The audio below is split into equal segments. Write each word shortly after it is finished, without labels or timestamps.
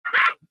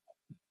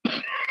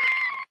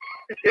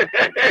You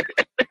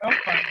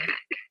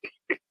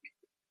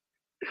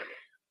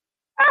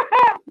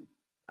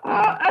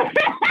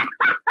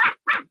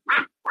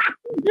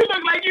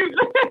look like you.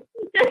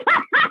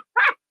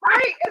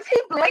 Wait, is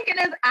he blinking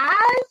his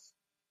eyes?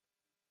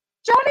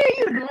 Johnny, are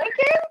you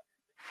blinking?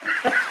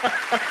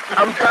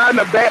 I'm trying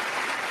to bet.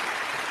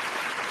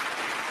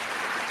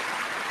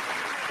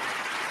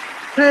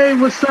 Hey,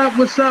 what's up?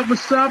 What's up?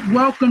 What's up?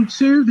 Welcome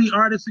to the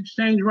Artist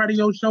Exchange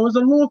Radio Show. It's a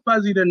little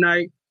fuzzy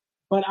tonight,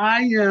 but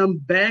I am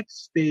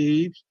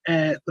backstage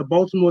at the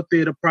Baltimore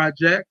Theater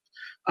Project.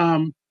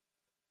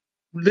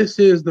 This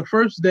is the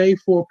first day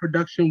for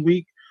production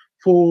week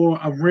for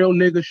a Real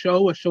Nigga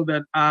Show, a show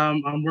that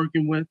I'm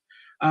working with.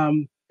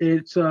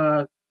 It's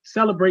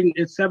celebrating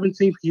its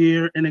 17th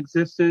year in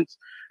existence,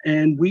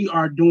 and we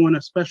are doing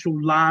a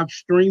special live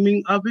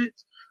streaming of it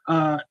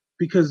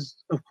because,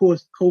 of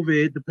course,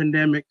 COVID, the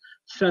pandemic,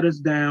 shut us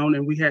down,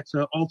 and we had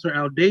to alter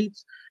our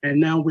dates. And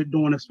now we're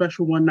doing a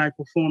special one-night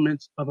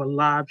performance of a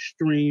live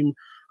stream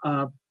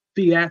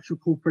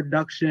theatrical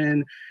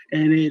production,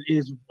 and it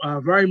is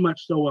very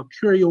much so a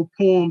curio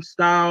poem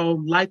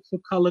style, like For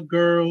Color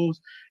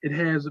Girls. It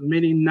has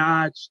many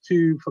nods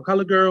to For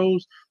Color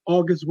Girls,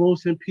 August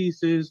Wilson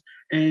pieces,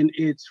 and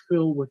it's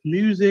filled with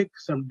music,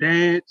 some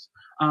dance.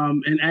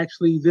 And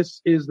actually,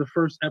 this is the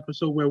first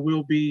episode where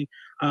we'll be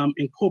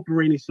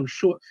incorporating some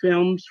short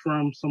films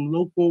from some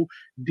local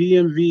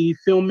DMV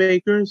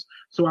filmmakers.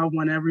 So I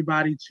want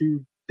everybody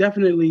to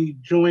definitely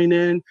join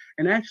in.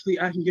 And actually,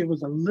 I can give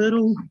us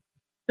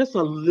just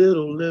a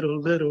little.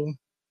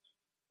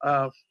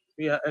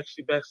 We are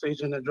actually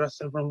backstage in the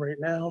dressing room right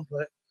now,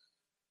 but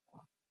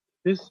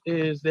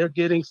they're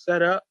getting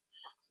set up.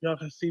 Y'all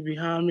can see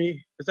behind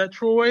me. Is that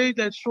Troy?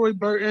 That's Troy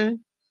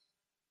Burton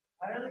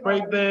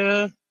right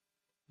there.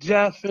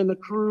 Jeff and the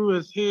crew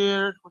is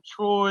here with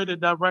Troy, the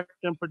director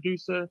and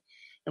producer,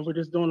 and we're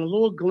just doing a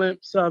little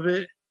glimpse of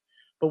it.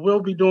 But we'll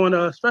be doing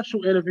a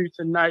special interview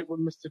tonight with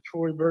Mr.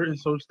 Troy Burton,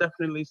 so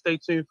definitely stay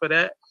tuned for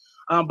that.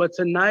 But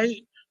tonight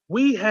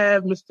we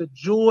have Mr.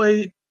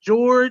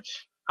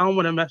 George. I don't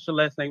want to mess your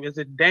last name. Is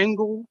it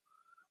Dangle?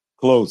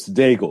 Close.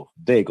 Daigle.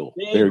 Very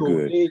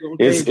good.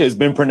 It's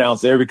been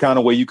pronounced every kind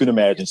of way you can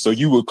imagine. So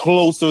you were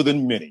closer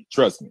than many.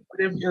 Trust me.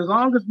 As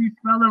long as we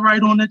spell it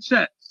right on the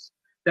chest.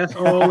 That's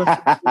all.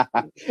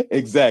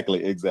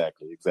 Exactly.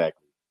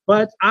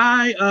 But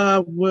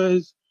I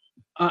was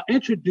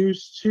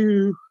introduced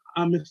to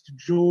Mr.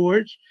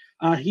 George.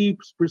 He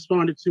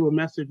responded to a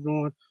message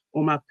on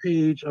my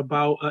page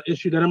about an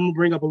issue that I'm going to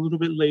bring up a little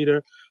bit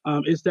later.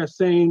 It's that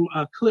same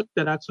clip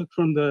that I took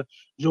from the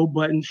Joe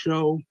Budden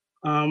show,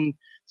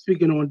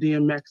 speaking on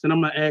DMX. And I'm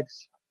going to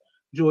ask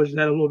George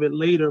that a little bit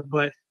later.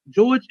 But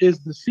George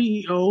is the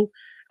CEO,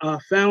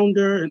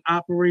 founder, and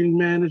operating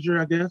manager,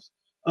 I guess,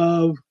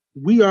 of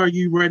We Are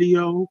You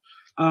Radio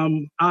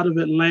out of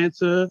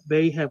Atlanta.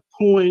 They have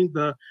coined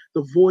the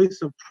voice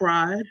of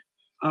pride,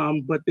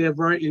 but they're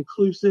very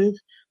inclusive.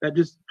 That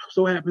just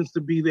so happens to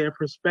be their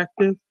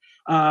perspective.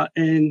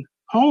 And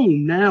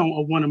home now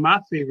of one of my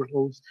favorite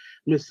hosts,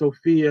 Miss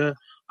Sophia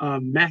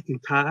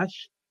McIntosh,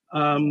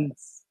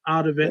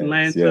 out of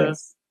Atlanta.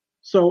 Yes.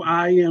 So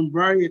I am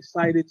very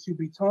excited to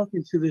be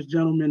talking to this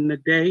gentleman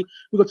today.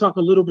 We're going to talk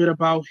a little bit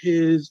about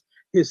his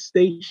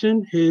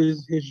station,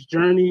 his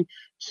journey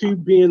to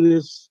being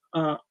this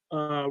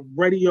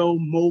radio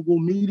mogul,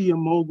 media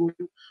mogul.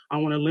 I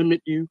want to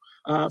limit you.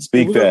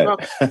 Speak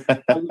that.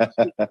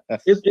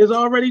 It's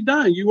already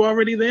done. You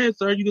already there,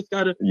 sir. You just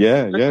gotta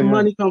let the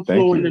money come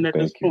flowing in at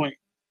this point.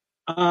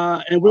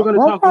 And we're going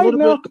to talk a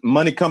little bit.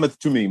 Money cometh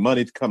to me.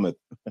 Money cometh.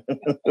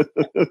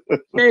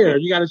 Share.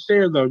 You got to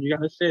share, though. You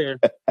got to share.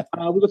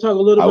 We're going to talk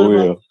a little bit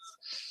about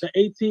the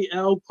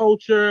ATL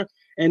culture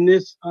and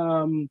this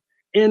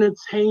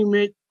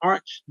entertainment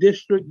arts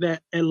district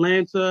that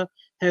Atlanta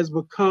has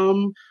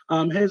become,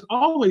 has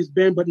always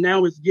been, but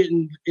now it's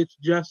getting its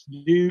just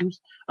dues.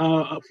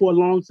 For a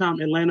long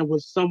time, Atlanta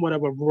was somewhat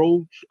of a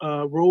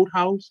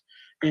roadhouse,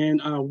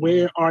 and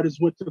where artists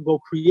went to go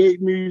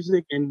create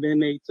music, and then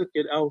they took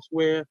it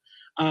elsewhere.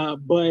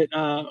 But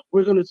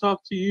we're going to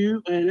talk to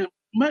you, and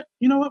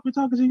you know what? We're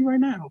talking to you right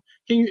now.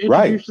 Can you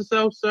introduce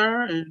yourself,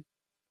 sir? And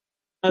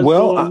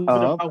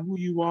about who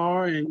you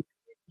are and.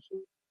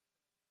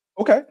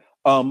 Okay.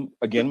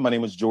 Again, my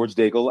name is George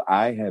Daigle.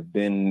 I have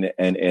been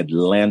an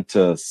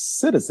Atlanta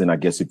citizen, I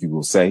guess, if you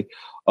will say,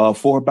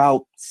 for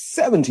about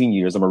 17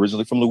 years. I'm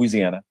originally from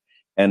Louisiana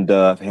and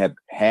have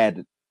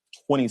had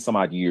 20 some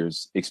odd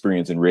years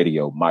experience in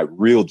radio. My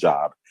real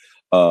job,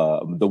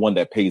 the one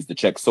that pays the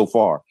check so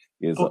far,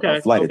 is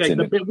a flight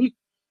attendant.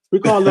 We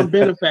call them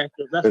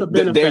benefactors. That's a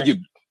benefactor.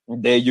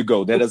 There you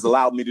go. That has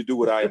allowed me to do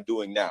what I am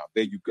doing now.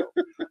 There you go.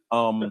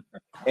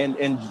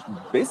 And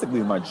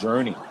basically my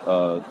journey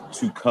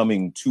to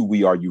coming to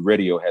We Are You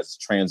Radio has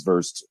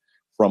transversed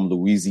from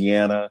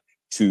Louisiana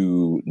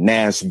to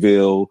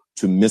Nashville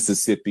to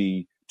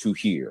Mississippi to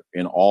here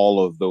in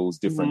all of those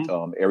different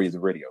areas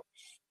of radio.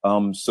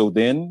 So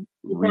then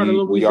what part of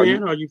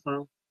Louisiana are you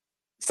from?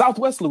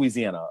 Southwest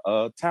Louisiana,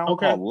 a town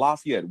called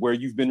Lafayette, where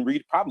you've been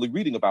probably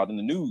reading about in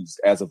the news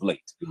as of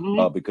late,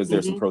 because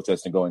there's some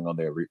protesting going on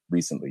there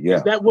recently. Yeah,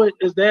 is that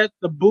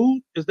the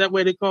boot? Is that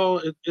what they call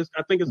it?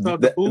 I think it's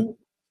called the boot.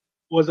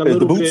 Was a the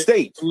little boot bit,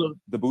 state. A little,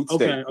 the boot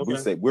state. The boot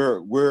state.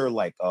 We're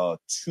like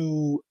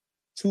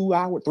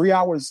 3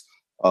 hours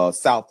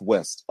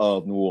southwest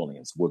of New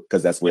Orleans,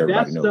 because that's where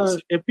everybody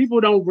knows. If people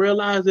don't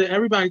realize it,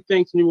 everybody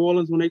thinks New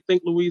Orleans when they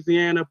think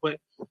Louisiana, but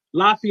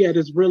Lafayette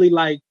is really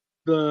like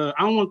I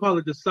don't want to call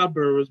it the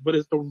suburbs, but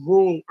it's the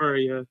rural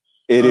area.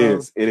 It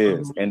is.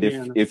 And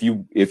if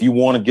you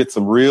want to get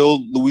some real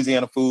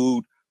Louisiana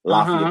food,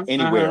 Lafayette,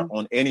 anywhere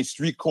on any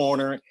street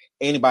corner,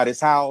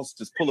 anybody's house,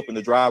 just pull up in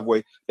the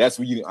driveway. That's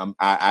where you.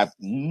 Somebody's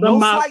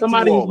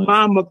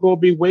mama gonna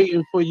be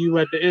waiting for you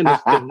at the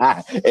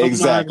interstate.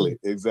 Exactly.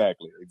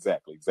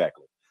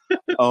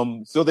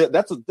 So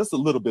that's a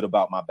little bit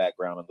about my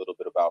background, a little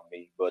bit about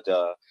me, but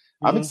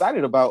I'm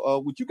excited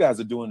about what you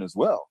guys are doing as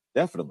well.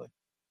 Definitely.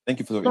 Thank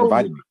you for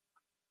inviting me.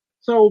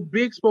 So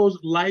Be Exposed,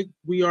 like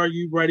We Are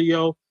You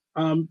Radio.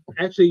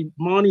 Actually,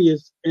 Monty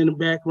is in the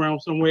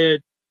background somewhere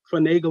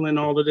finagling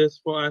all of this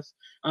for us.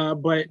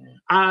 But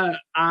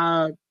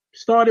I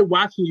started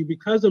watching you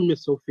because of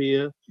Miss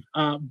Sophia.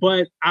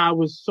 But I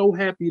was so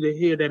happy to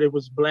hear that it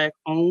was Black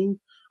owned,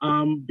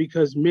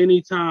 because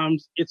many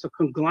times it's a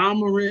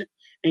conglomerate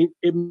and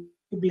it may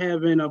be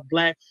having a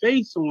Black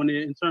face on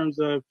it in terms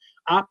of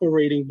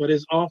operating, but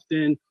it's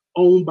often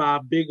owned by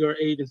a bigger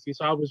agency.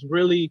 So I was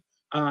really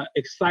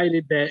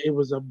excited that it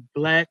was a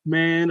Black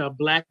man, a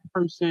Black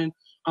person,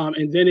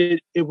 and then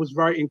it was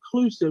very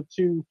inclusive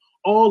to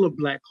all of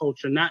Black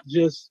culture, not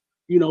just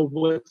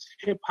what's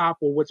hip hop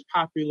or what's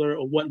popular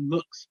or what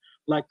looks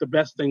like the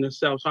best thing to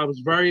sell. So I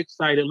was very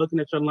excited looking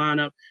at your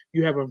lineup.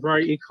 You have a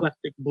very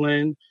eclectic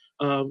blend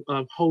of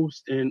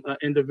hosts and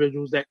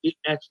individuals that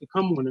actually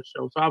come on the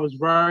show. So I was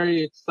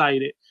very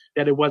excited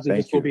that it wasn't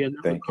just going to be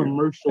another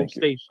commercial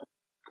station.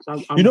 So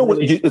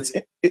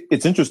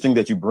it's interesting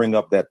that you bring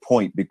up that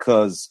point,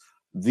 because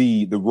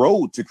the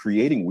road to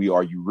creating We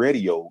Are You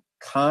Radio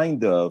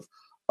kind of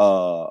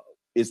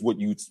is what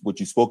you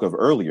spoke of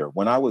earlier.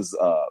 When I was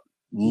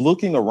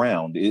looking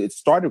around, it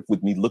started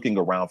with me looking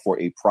around for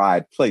a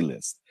Pride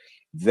playlist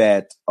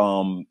that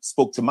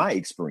spoke to my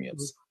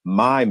experience,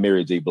 my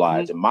Mary J.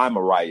 Blige and my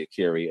Mariah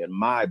Carey and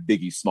my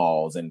Biggie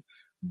Smalls, and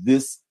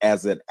this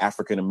as an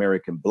African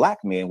American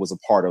Black man was a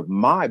part of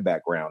my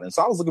background. And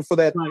so I was looking for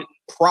that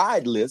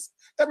Pride list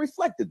that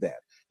reflected that,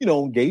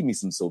 gave me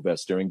some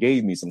Sylvester and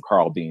gave me some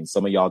Carl Dean.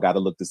 Some of y'all got to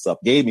look this up.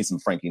 Gave me some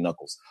Frankie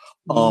Knuckles.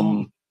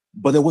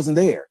 But it wasn't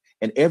there.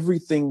 And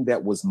everything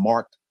that was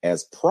marked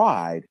as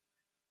Pride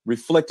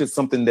reflected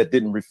something that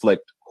didn't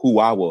reflect who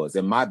I was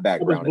and my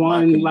background. It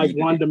was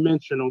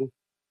one-dimensional.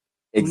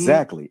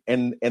 Exactly.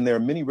 And there are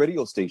many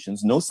radio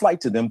stations, no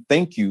slight to them.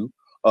 Thank you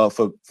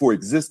for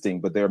existing,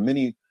 but there are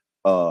many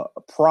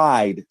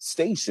Pride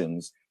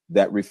stations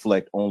that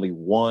reflect only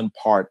one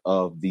part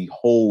of the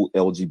whole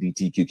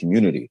LGBTQ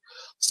community.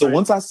 So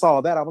once I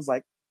saw that, I was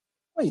like,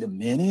 wait a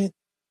minute,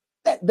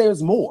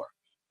 there's more.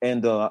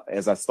 And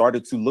as I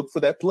started to look for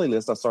that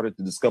playlist, I started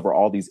to discover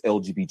all these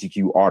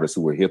LGBTQ artists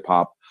who were hip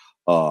hop.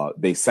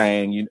 They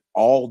sang,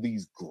 all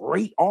these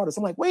great artists.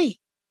 I'm like, wait,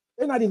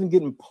 they're not even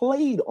getting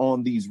played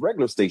on these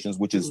regular stations,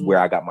 which is where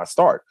I got my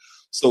start.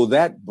 So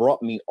that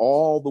brought me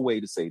all the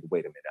way to say,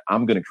 wait a minute,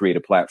 I'm going to create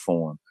a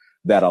platform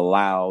that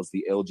allows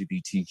the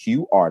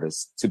LGBTQ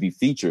artists to be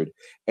featured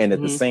and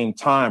at the same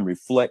time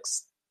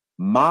reflects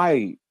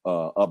my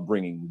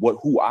upbringing,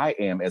 who I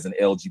am as an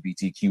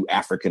LGBTQ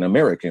African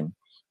American,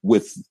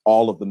 with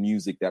all of the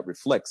music that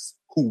reflects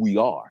who we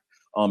are.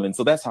 And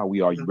so that's how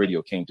We Are You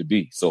Radio came to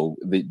be. So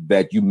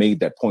that you made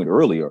that point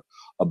earlier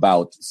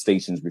about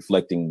stations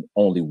reflecting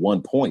only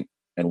one point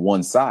and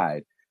one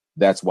side.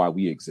 That's why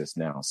we exist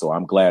now. So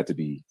I'm glad to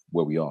be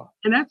where we are.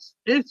 And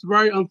it's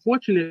very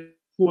unfortunate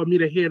for me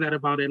to hear that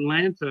about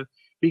Atlanta,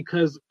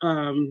 because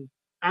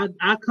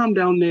I come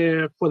down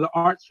there for the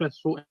arts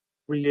festival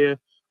every year.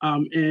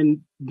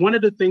 And one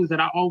of the things that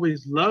I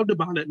always loved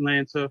about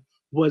Atlanta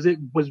was it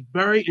was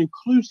very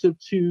inclusive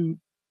to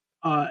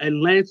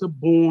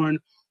Atlanta-born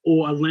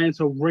or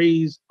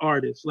Atlanta-raised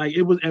artists. Like,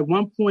 it was at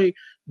one point,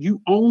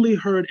 you only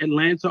heard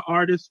Atlanta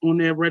artists on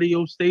their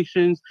radio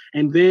stations.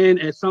 And then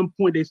at some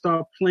point they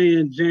started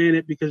playing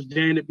Janet because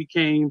Janet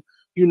became,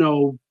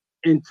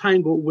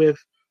 entangled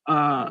with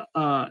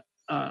Atlanta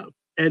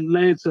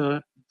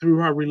through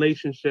her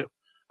relationship.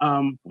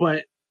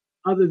 But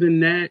other than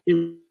that,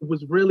 it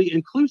was really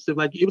inclusive.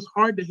 Like, it was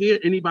hard to hear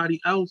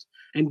anybody else.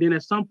 And then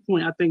at some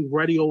point, I think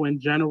radio in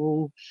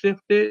general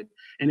shifted,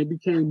 and it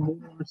became more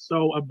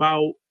so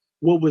about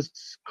what was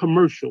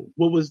commercial,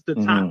 what was the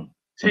top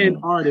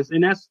 10 artists.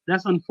 And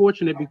that's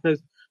unfortunate,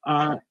 because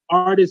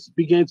artists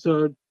began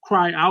to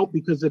cry out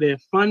because of their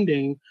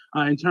funding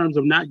in terms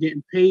of not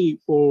getting paid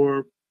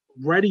for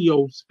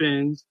radio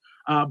spins.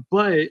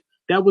 But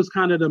that was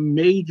kind of the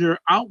major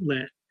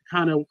outlet,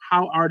 kind of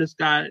how artists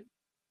got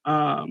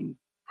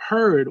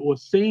heard or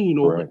seen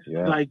or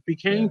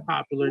became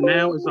popular.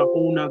 Now it's a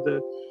whole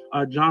nother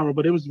genre.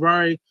 But it was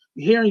very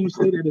hearing you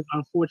say that is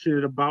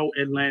unfortunate about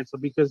Atlanta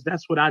because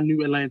that's what I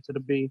knew Atlanta to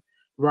be,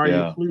 very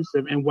Yeah.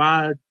 inclusive, and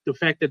why the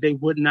fact that they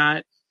would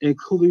not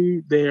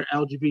include their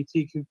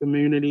LGBTQ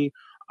community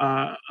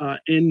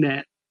in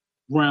that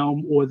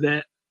realm or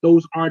that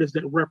those artists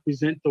that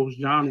represent those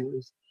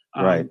genres.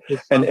 Right.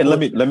 It's And let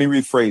me unfortunate.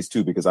 rephrase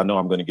too, because I know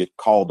I'm going to get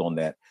called on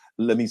that.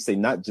 Let me say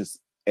not just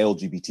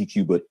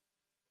LGBTQ, but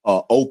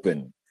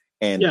open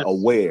and Yes.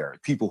 aware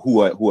people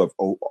who are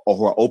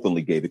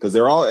openly gay, because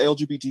there are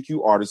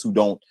LGBTQ artists who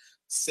don't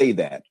say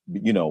that,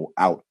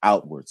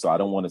 outward. So I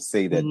don't want to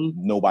say that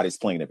nobody's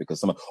playing it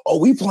because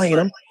we playing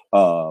them.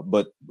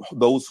 But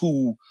those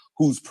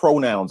whose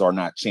pronouns are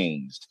not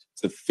changed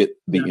to fit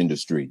the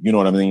industry. You know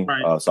what I mean?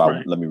 Right.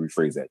 Let me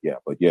rephrase that. Yeah.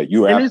 But yeah,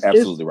 you're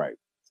absolutely right.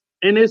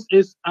 And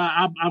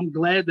I'm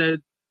glad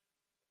that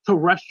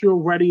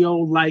terrestrial radio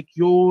like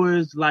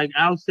yours, like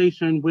our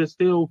station, we're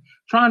still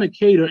trying to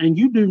cater, and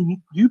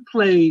you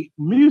play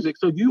music,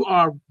 so you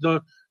are a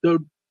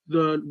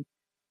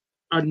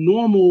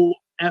normal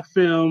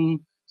FM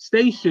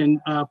station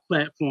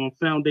platform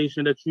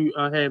foundation that you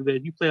have there.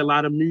 You play a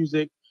lot of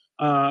music,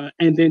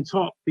 and then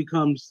talk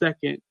becomes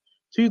second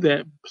to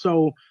that.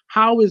 So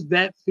how is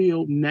that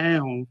feel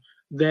now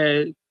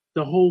that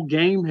the whole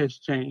game has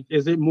changed?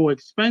 Is it more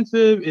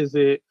expensive?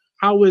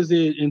 How is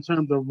it in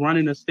terms of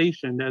running a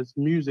station that's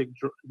music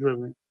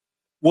driven?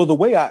 Well, the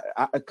way I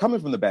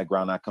coming from the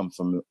background I come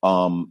from,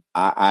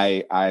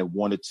 I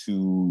wanted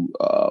to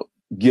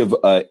give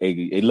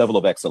a level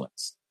of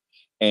excellence.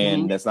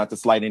 And that's not to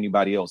slight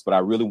anybody else, but I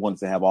really wanted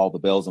to have all the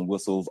bells and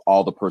whistles,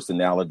 all the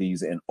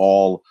personalities, and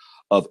all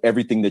of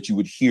everything that you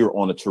would hear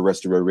on a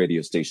terrestrial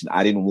radio station.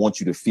 I didn't want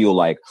you to feel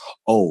like,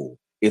 oh,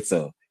 it's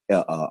a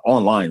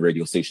online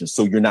radio station,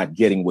 so you're not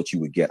getting what you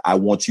would get. I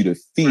want you to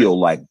feel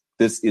like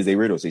this is a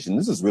radio station.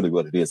 This is really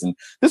what it is. And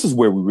this is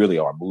where we really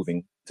are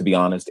moving, to be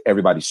honest.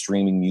 Everybody's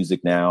streaming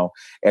music now.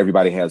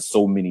 Everybody has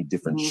so many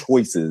different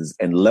choices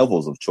and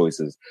levels of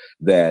choices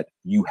that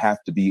you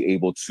have to be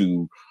able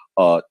to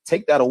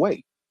take that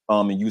away.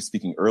 And you were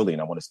speaking earlier,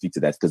 and I want to speak to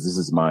that because this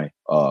is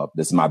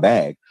my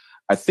bag.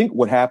 I think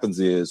what happens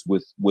is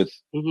with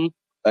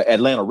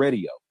Atlanta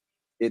radio,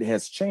 it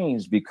has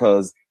changed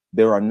because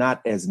there are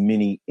not as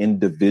many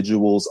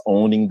individuals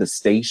owning the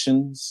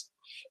stations.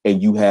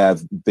 And you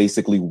have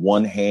basically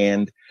one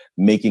hand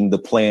making the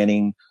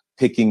planning,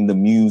 picking the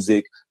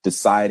music,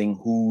 deciding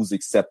who's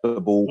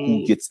acceptable,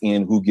 who gets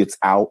in, who gets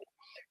out.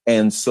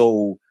 And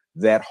so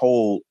that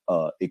whole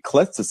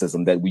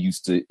eclecticism that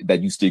used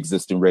to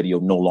exist in radio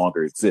no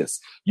longer exists.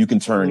 You can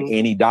turn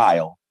any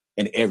dial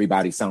and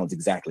everybody sounds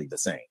exactly the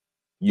same.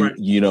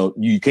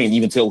 You can't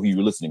even tell who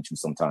you're listening to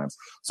sometimes.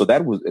 So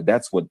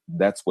that's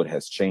what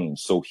has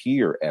changed. So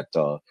here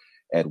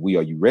at We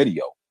Are You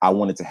Radio, I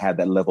wanted to have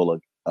that level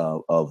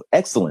of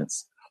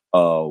excellence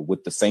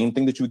with the same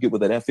thing that you would get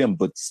with an FM,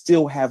 but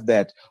still have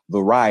that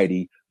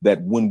variety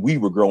that when we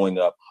were growing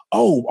up,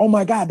 oh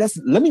my God,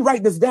 let me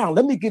write this down.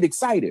 Let me get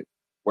excited.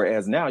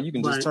 Whereas now you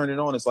can just turn it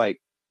on. It's like,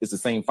 it's the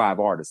same 5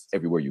 artists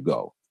everywhere you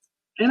go.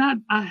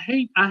 And I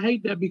hate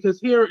that because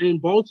here in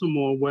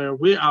Baltimore, where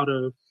we're out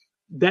of,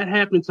 that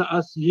happened to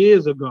us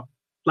years ago.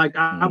 Like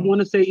I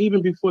want to say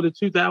even before the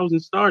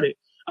 2000s started,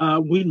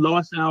 we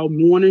lost our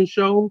morning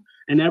show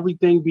and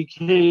everything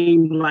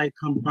became like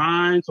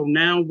combined. So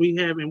now we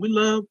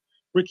love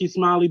Ricky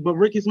Smiley, but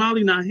Ricky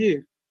Smiley not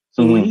here.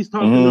 So when he's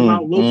talking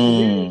about local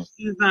news,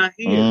 he's not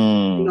here.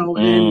 And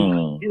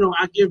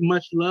I give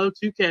much love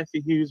to Kathy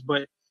Hughes,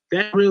 but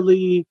that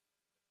really,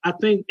 I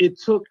think it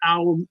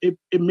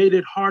made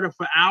it harder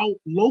for our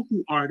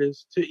local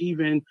artists to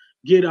even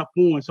get up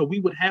on. So we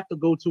would have to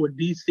go to a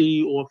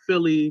DC or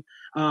Philly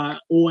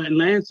or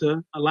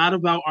Atlanta. A lot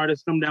of our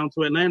artists come down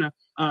to Atlanta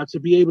to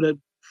be able to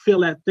feel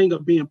that thing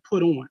of being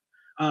put on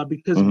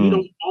because we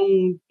don't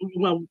own,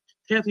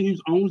 Kathy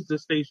Hughes owns the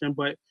station,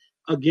 but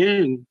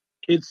again,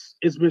 it's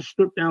been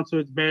stripped down to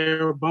its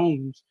bare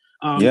bones.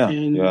 Now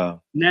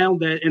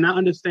that, and I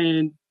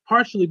understand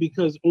partially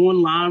because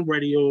online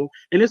radio,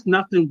 and there's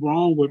nothing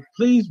wrong with,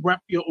 please rep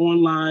your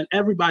online,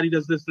 everybody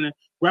that's listening,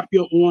 rep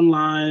your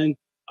online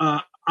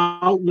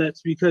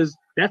outlets, because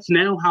that's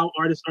now how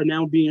artists are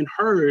now being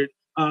heard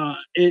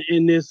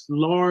in this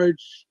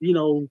large,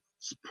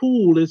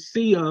 pool, this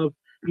sea of,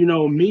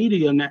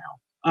 media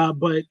now.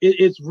 But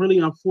it's really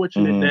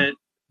unfortunate that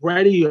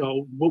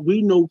radio, what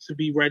we know to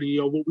be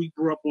radio, what we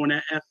grew up on,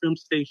 that FM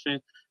station,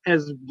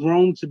 has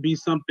grown to be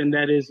something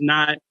that is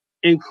not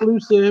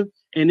inclusive,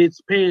 and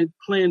it's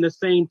playing the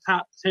same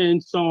top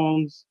 10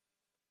 songs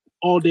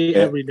all day,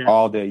 every day.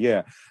 All day,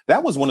 yeah.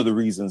 That was one of the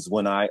reasons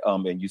when I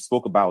and you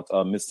spoke about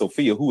Miss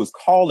Sophia, who is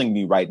calling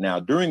me right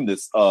now during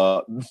this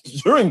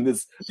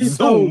She's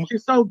Zoom.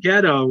 She's so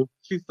ghetto.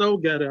 She's so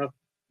ghetto.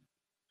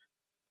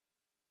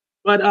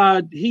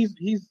 But he's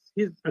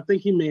I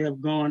think he may have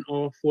gone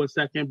off for a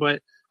second,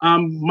 but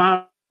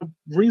my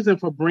reason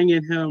for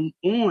bringing him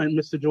on,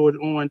 Mr. George,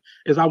 on,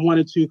 is I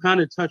wanted to kind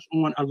of touch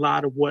on a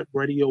lot of what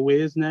radio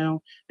is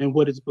now and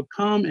what it's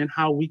become and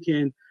how we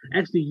can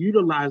actually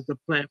utilize the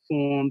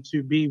platform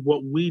to be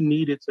what we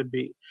need it to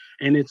be.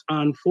 And it's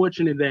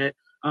unfortunate that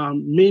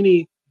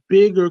many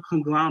bigger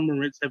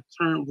conglomerates have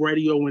turned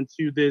radio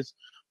into this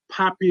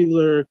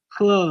popular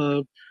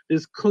club,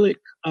 this clique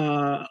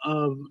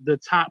of the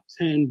top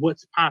 10,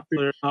 what's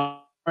popular,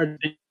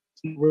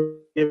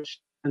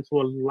 into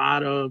a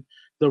lot of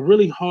the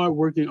really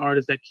hardworking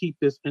artists that keep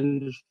this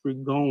industry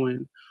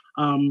going.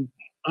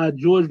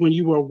 George, when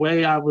you were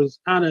away, I was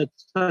kind of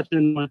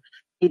touching on,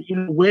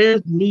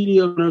 where's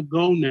media gonna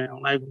go now?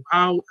 Like,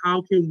 how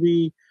can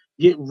we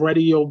get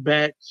radio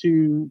back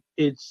to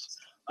its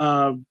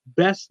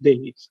best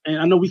days? And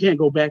I know we can't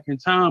go back in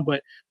time,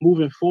 but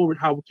moving forward,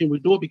 how can we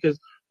do it? Because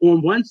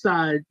on one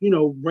side,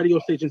 radio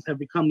stations have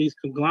become these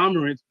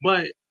conglomerates,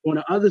 but on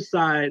the other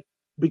side,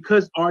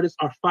 because artists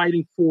are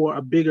fighting for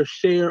a bigger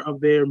share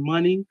of their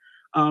money,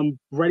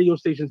 radio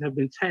stations have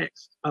been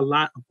taxed a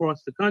lot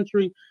across the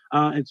country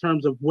in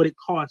terms of what it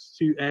costs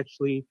to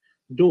actually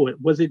do it.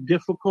 Was it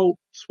difficult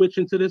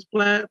switching to this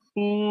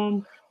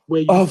platform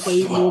where you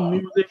played more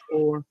music,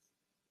 or?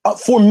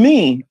 For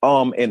me,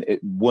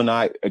 when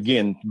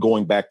again,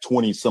 going back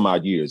 20 some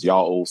odd years,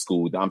 y'all old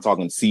school, I'm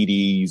talking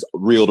CDs,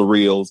 reel to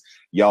reels.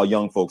 Y'all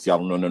young folks, y'all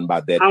don't know nothing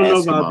about that. I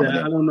don't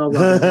know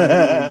about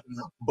that.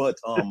 But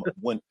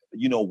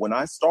when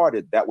I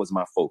started, that was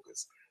my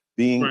focus,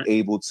 being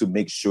able to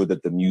make sure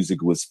that the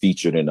music was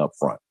featured and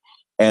upfront.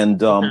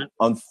 And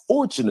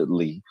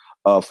unfortunately,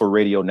 for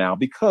radio now,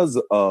 because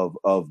of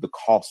the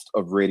cost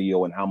of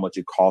radio and how much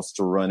it costs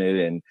to run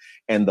it,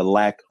 and the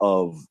lack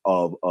of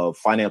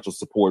financial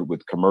support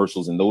with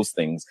commercials and those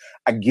things,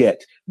 I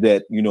get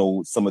that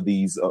some of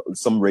these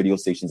some radio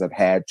stations have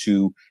had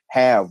to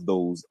have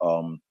those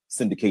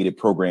syndicated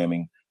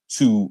programming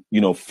to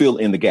fill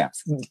in the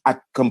gaps. I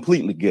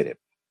completely get it.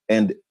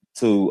 And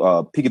to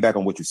piggyback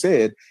on what you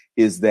said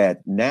is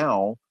that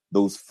now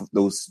those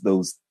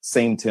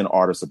same 10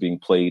 artists are being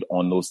played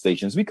on those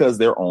stations because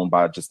they're owned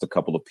by just a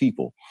couple of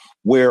people.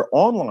 Where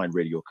online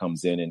radio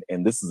comes in,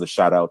 and this is a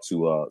shout out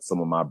to some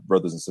of my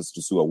brothers and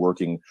sisters who are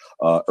working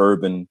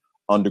Urban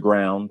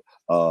Underground,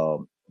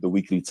 the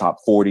Weekly Top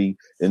 40,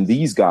 and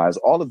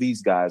all of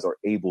these guys are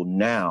able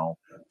now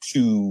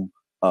to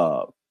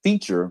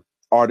feature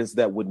artists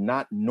that would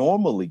not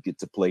normally get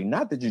to play.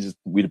 Not that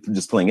we're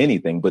just playing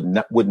anything, but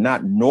would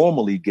not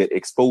normally get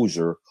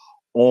exposure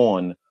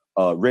on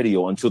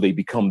radio until they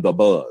become the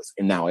buzz.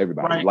 And now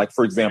everybody, like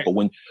for example,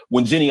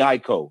 when Jenny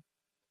Aiko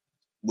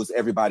was,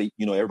 everybody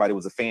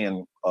was a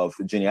fan of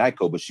Jenny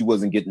Aiko, but she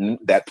wasn't getting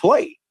that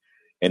play.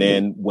 And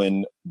then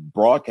when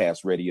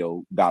broadcast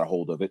radio got a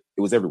hold of it,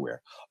 it was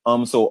everywhere.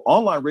 So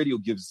online radio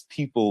gives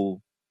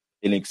people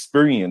an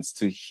experience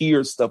to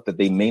hear stuff that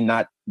they may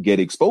not get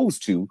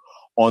exposed to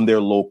on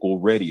their local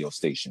radio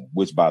station,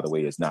 which, by the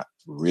way, is not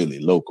really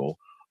local.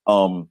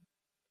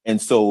 And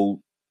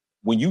so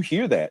when you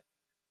hear that,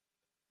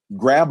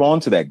 grab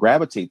onto that,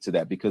 gravitate to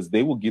that, because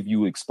they will give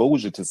you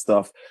exposure to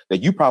stuff that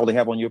you probably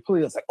have on your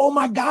playlist. Like, oh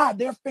my God,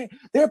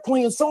 they're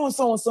playing so and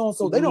so and so and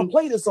so. They don't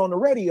play this on the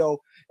radio,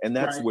 and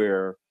that's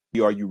where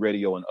VRU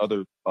Radio and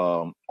other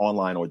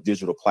online or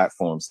digital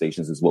platform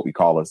stations, is what we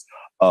call us,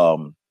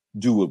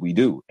 do what we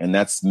do, and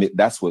that's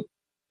what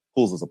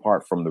pulls us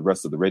apart from the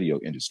rest of the radio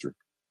industry.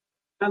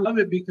 I love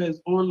it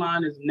because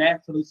online is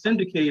naturally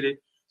syndicated,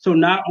 so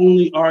not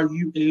only are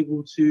you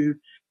able to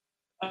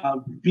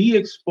be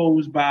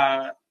exposed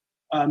by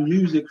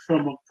music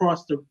from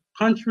across the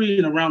country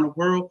and around the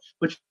world,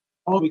 but you're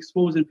also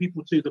exposing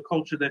people to the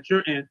culture that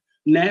you're in,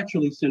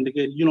 naturally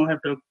syndicated. You don't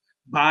have to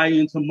buy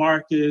into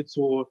markets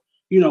or,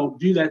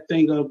 do that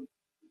thing of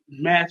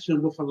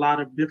matching with a lot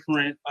of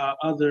different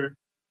other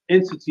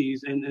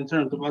entities in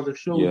terms of other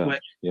shows.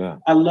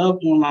 I love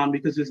online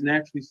because it's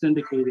naturally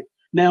syndicated.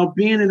 Now,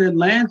 being in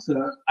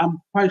Atlanta,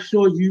 I'm quite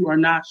sure you are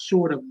not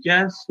short of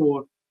guests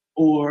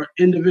or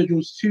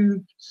individuals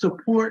to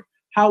support.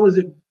 How is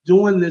it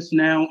doing this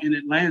now in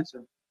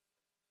Atlanta?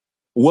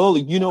 Well,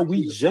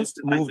 we just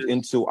moved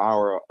into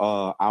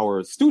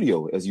our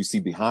studio, as you see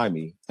behind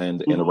me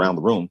and around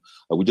the room.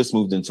 We just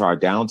moved into our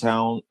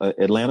downtown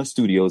Atlanta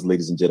studios,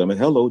 ladies and gentlemen.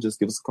 Hello, just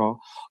give us a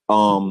call.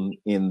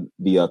 In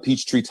the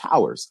Peachtree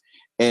Towers,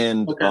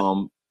 and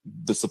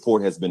the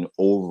support has been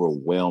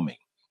overwhelming.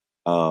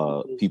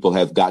 People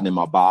have gotten in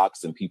my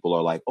box, and people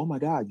are like, "Oh my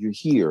God, you're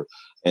here!"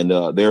 And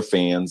they're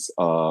fans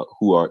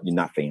who are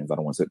not fans. I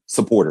don't want to say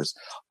supporters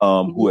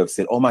who have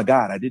said, "Oh my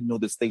God, I didn't know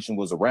this station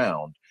was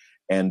around."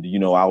 And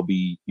I'll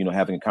be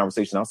having a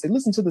conversation. I'll say,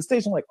 "Listen to the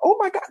station." I'm like, "Oh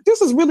my God,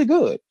 this is really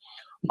good."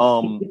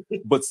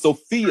 But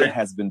Sophia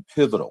has been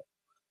pivotal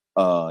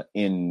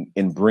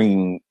in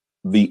bringing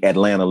the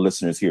Atlanta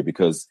listeners here,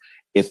 because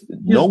if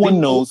no one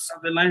knows,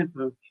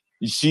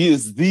 she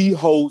is the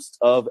host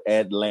of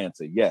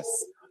Atlanta. Yes.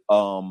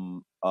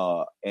 And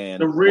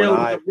the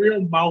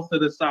real mouth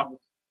of the South.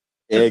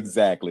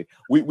 Exactly.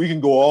 We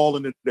can go all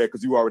into that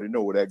because you already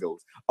know where that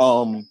goes.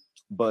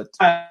 But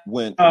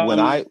when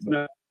I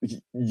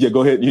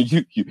go ahead.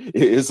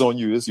 It's on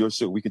you. It's your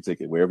show. We can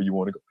take it wherever you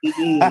want to go.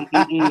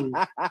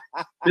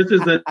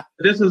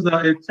 This is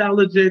an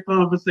intelligent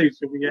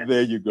conversation we had.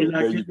 There you go.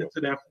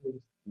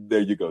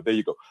 There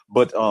you go.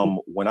 But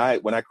when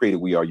I created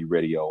We Are You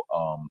Radio,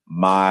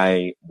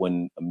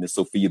 when Miss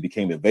Sophia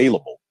became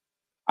available,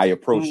 I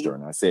approached her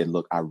and I said,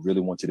 look, I really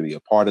want you to be a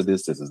part of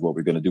this. This is what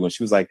we're going to do. And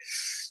she was like,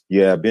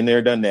 yeah, been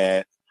there, done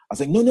that. I was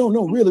like, no,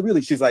 really,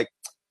 really. She's like,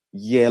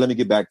 yeah, let me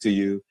get back to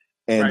you.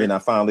 And then I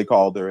finally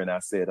called her and I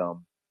said,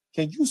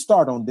 can you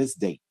start on this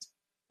date?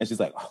 And she's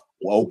like,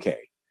 oh, okay.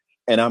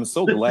 And I'm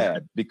so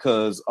glad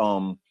because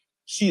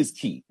she is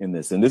key in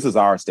this. And this is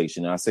our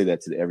station. And I say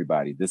that to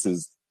everybody.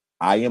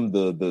 I am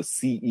the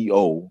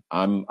CEO.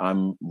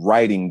 I'm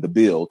writing the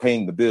bill,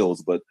 paying the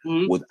bills, but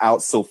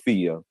without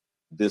Sophia,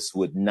 this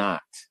would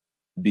not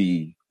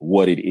be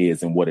what it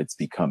is and what it's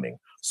becoming.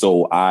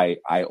 So I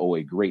owe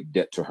a great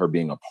debt to her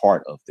being a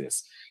part of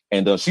this.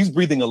 And she's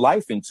breathing a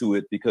life into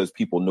it because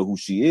people know who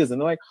she is. And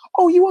they're like,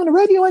 oh, you on the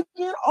radio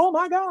again? Oh,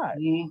 my God.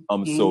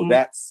 So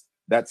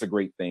that's a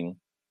great thing.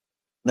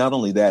 Not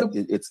only that,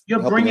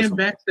 you're bringing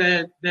back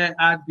that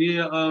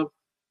idea of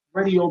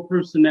radio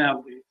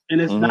personality.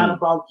 And it's not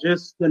about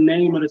just the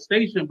name of the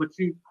station, but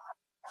you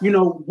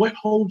know, what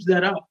holds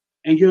that up?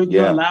 And you're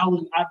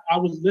allowing, I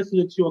was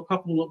listening to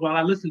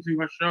I listened to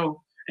her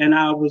show, and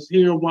I was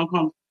hearing one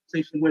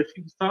conversation where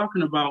she was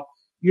talking about,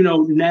 you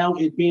know, now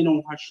it being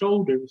on her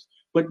shoulders,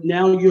 but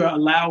now you're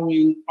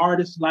allowing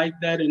artists like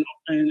that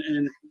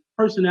and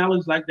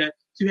personalities like that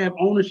to have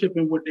ownership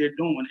in what they're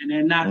doing, and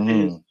they're not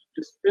as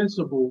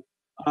dispensable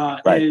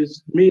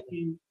as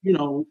many, you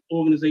know,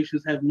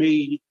 organizations have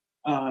made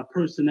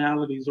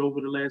personalities over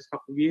the last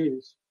couple of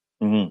years.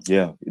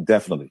 Yeah,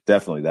 definitely.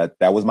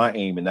 That was my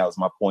aim, and that was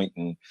my point,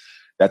 and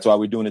that's why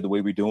we're doing it the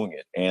way we're doing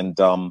it. And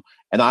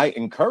I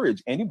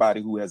encourage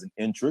anybody who has an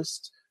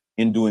interest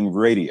in doing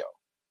radio,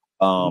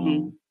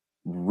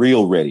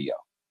 real radio.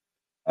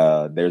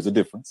 There's a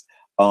difference.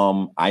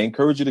 I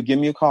encourage you to give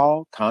me a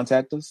call,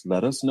 contact us,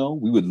 let us know.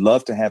 We would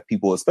love to have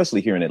people,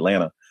 especially here in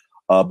Atlanta.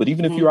 But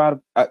even if you're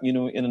out of,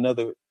 in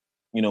another,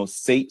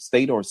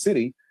 state or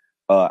city,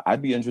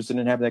 I'd be interested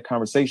in having that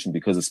conversation,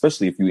 because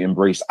especially if you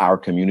embrace our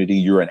community,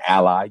 you're an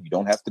ally. You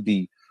don't have to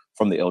be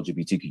from the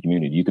LGBTQ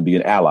community. You can be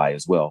an ally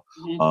as well.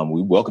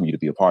 We welcome you to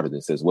be a part of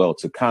this as well,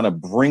 to kind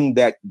of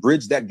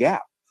bridge that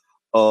gap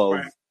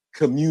of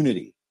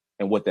community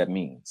and what that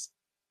means.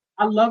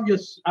 I love your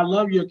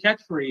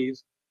catchphrase,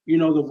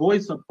 the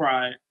voice of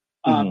pride,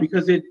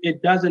 because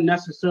it doesn't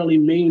necessarily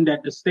mean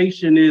that the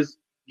station is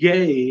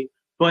gay,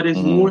 but it's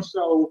more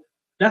so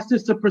that's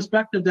just the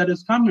perspective that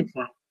it's coming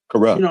from.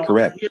 Correct.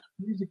 I hear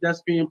music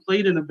that's being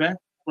played in the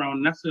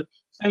background. That's the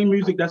same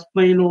music that's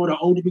playing over the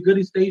oldie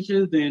goodie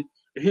stations and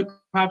the hip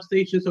hop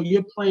stations. So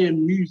you're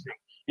playing music,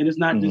 and it's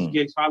not just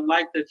gay. So I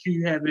like that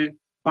you haven't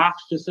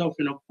boxed yourself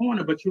in a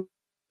corner, but you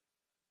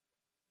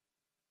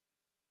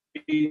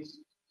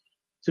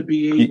to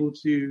be able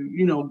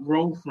to,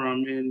 grow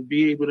from and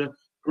be able to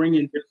bring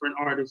in different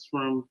artists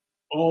from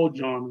all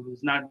genres,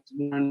 not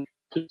one.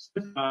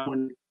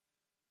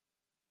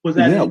 Was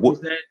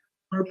that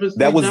purpose?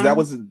 That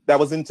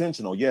was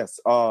intentional. Yes.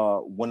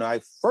 When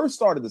I first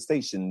started the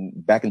station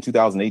back in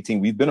 2018,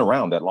 we've been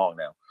around that long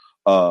now.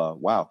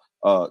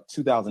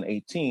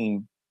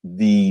 2018,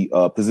 the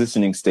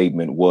positioning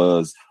statement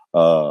was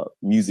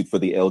music for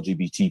the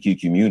LGBTQ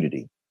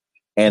community.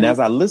 And as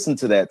I listened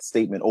to that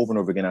statement over and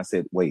over again, I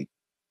said, wait,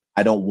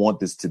 I don't want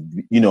this to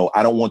be,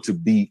 I don't want to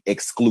be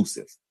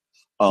exclusive.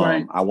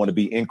 I want to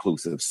be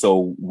inclusive.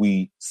 So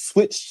we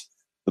switched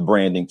the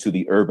branding to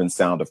the Urban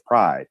Sound of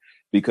Pride,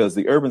 because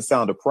the Urban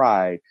Sound of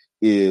Pride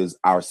is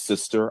our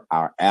sister,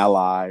 our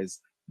allies,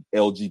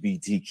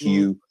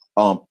 LGBTQ,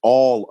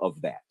 all of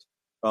that.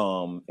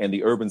 And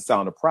the Urban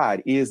Sound of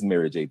Pride is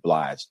Mary J.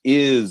 Blige,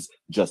 is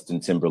Justin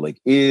Timberlake,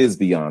 is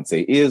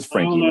Beyonce, is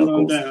Frankie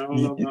Knuckles.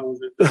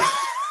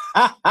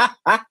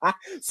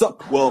 So,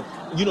 well,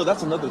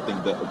 that's another thing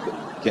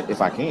that if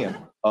I can,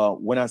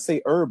 when I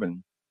say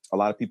urban, a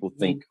lot of people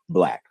think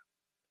Black,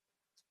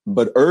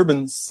 but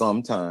urban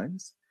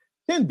sometimes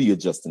can be a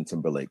Justin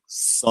Timberlake,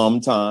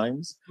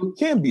 sometimes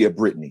can be a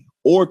Britney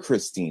or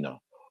Christina,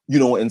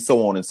 and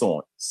so on and so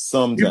on.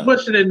 Sometimes. You're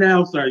pushing it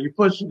now, sir. You're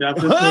pushing it.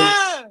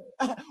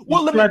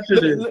 Well,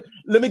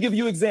 let me give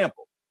you an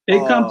example. They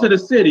come to the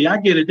city. I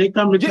get it. They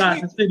come to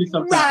the city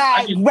sometimes.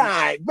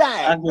 Right.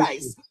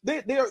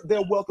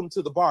 They're welcome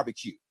to the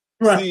barbecue.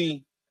 Right.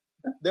 See,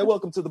 they're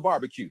welcome to the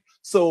barbecue.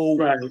 So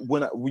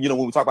when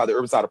we talk about the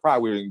Urban Side of Pride,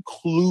 we're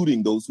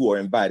including those who are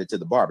invited to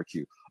the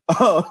barbecue.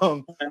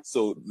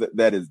 So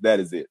that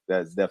is it.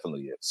 That's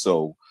definitely it.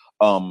 So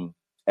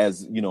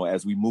as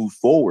we move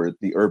forward,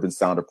 the Urban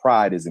Sound of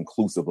Pride is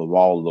inclusive of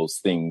all of those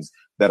things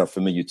that are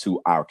familiar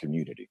to our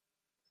community.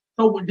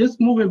 So just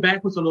moving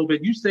backwards a little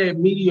bit, you said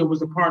media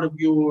was a part of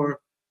your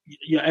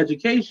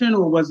education,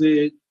 or was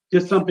it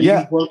just something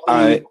you worked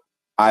on?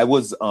 I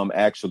was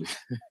actually,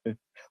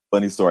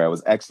 funny story, I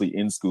was actually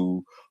in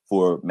school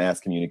for mass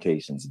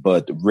communications,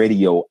 but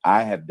radio,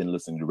 I have been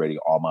listening to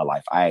radio all my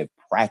life. I have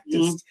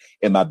practiced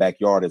in my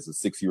backyard as a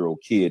 6-year-old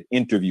kid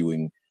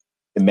interviewing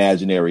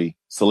imaginary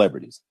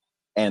celebrities.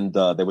 And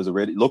there was a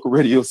local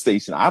radio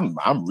station. I'm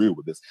real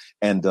with this.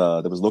 And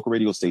there was a local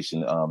radio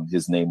station.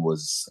 His name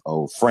was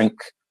Frank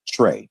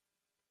Trey.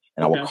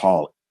 And I would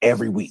call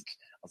every week.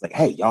 I was like,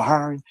 hey, y'all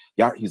hiring?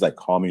 He's like,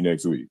 call me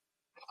next week.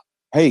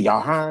 Hey,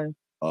 y'all hiring?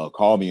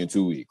 Call me in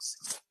 2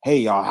 weeks. Hey,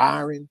 y'all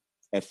hiring?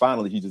 And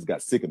finally, he just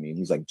got sick of me. And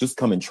he's like, just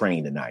come and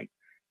train tonight.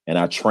 And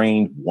I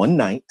trained one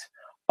night,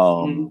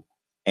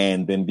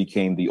 and then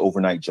became the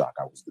overnight jock.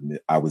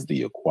 I was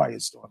the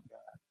Quiet Storm guy.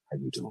 How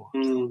you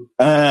doing?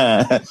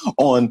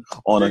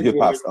 On a hip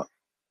hop stuff.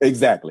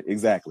 Exactly.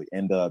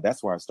 And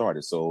that's where I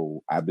started.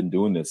 So I've been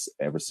doing this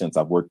ever since.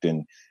 I've worked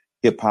in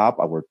hip hop.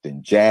 I worked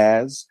in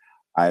jazz.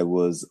 I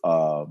was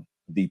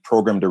the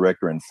program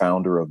director and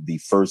founder of the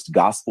first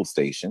gospel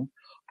station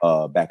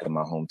back in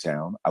my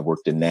hometown. I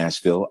worked in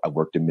Nashville. I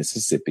worked in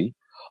Mississippi.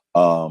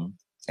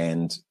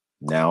 And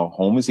now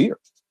home is here.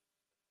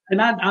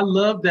 And I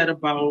love that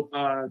about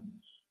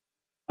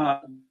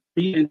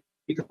being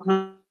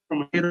from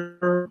a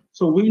hitter.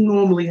 So we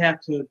normally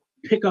have to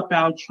pick up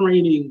our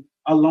training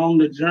along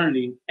the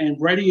journey. And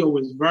radio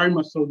is very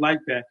much so like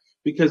that,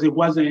 because it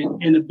wasn't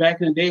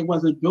back in the day, it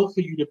wasn't built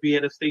for you to be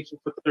at a station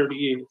for 30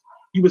 years.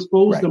 You were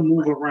supposed to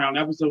move around.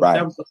 That was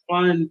the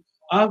fun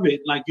of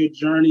it, like your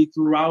journey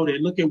throughout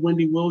it. Look at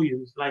Wendy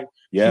Williams. Like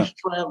she's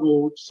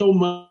traveled so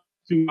much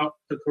throughout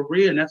the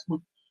career, and that's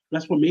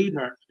what made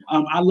her.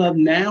 I love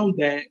now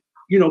that,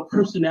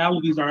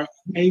 personalities are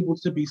able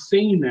to be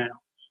seen now.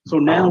 So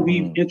now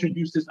we've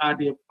introduced this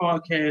idea of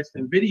podcast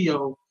and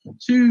video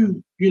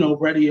to,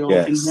 radio.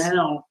 And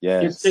now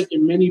it's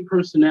taking many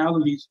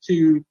personalities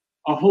to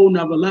a whole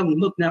nother level.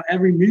 Look, now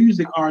every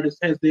music artist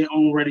has their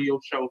own radio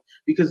show,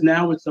 because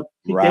now they're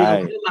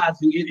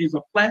realizing it is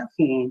a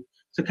platform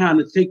to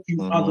kind of take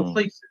you other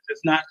places.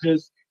 It's not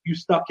just you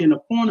stuck in a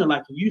corner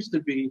like it used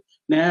to be.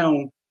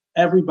 Now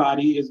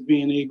everybody is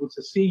being able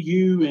to see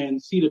you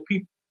and see the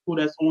people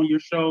that's on your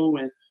show,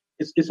 and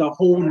it's a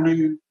whole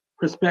new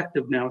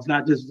perspective now. It's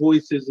not just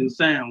voices and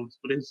sounds,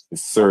 but it's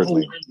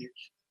certainly.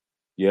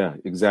 Yeah,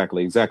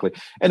 exactly.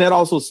 And that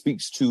also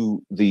speaks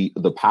to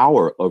the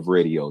power of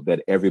radio,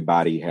 that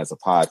everybody has a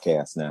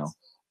podcast now.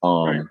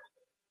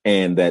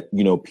 And that,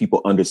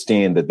 people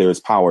understand that there's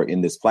power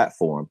in this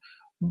platform.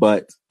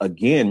 But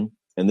again,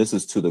 and this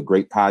is to the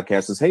great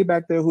podcasters, hey,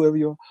 back there, whoever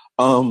you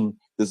are,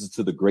 this is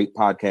to the great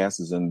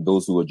podcasters and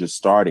those who are just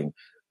starting.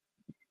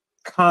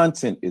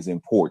 Content is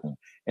important,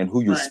 and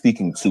who you're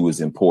speaking to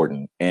is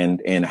important,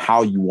 and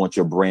how you want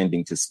your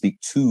branding to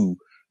speak to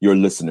your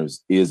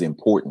listeners is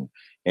important.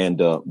 And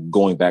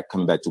coming back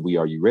to We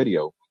Are You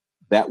Radio,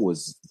 that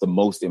was the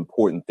most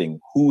important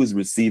thing. Who is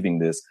receiving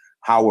this?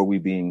 How are we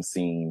being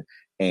seen?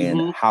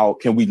 And how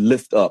can we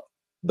lift up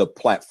the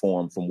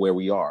platform from where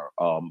we are?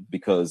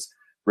 Because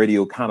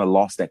radio kind of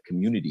lost that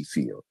community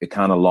feel. It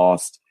kind of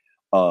lost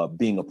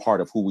being a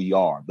part of who we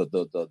are,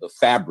 the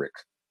fabric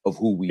of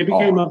who we are. It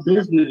became a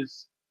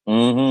business.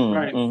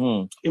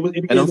 It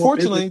became, and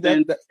unfortunately,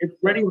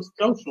 radio was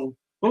social.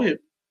 Go ahead.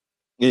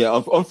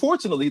 Yeah,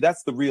 unfortunately,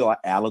 that's the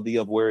reality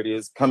of where it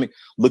is.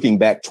 Looking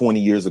back 20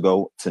 years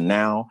ago to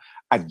now,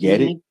 I get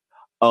it.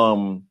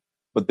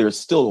 But there's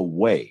still a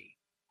way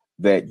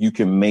that you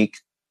can make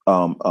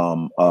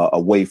a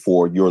way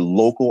for your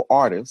local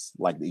artists,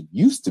 like they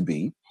used to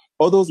be,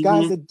 or those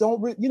guys that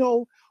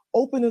don't,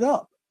 open it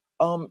up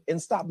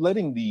and stop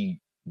letting the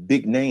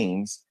big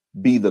names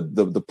be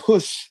the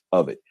push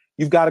of it.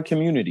 You've got a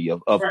community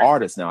of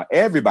artists now.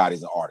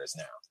 Everybody's an artist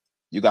now.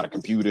 You got a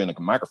computer and a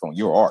microphone.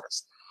 You're an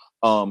artist.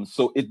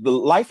 So the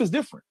life is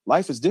different.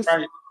 Life is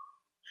different. Right.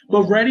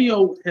 But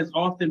radio has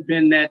often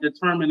been that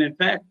determining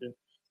factor,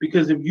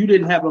 because if you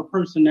didn't have a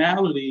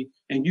personality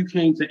and you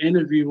came to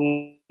interview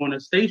on a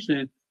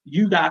station,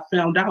 you got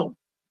found out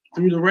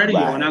through the radio.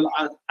 Right.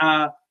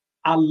 And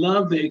I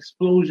love the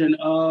explosion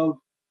of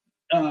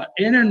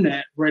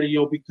internet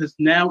radio, because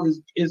now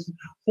is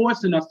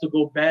forcing us to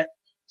go back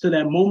to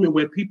that moment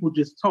where people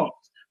just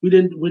talked.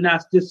 We're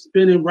not just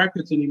spinning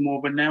records anymore,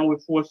 but now we're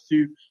forced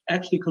to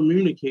actually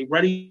communicate.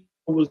 Radio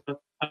was a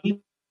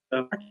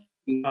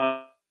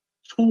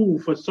tool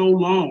for so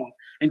long,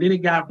 and then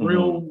it got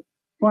real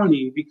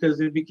funny because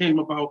it became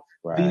about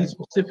these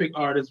specific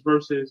artists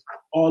versus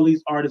all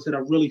these artists that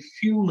are really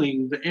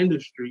fueling the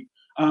industry.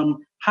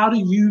 How do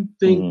you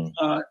think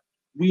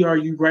We Are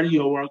You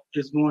Radio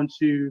is going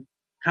to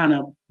kind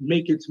of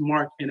make its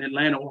mark in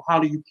Atlanta, or how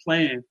do you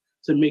plan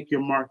to make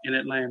your mark in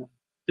Atlanta?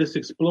 This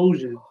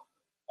explosion.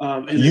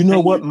 You know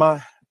what,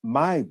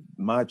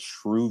 my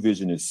true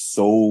vision is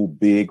so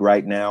big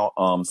right now.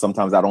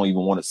 Sometimes I don't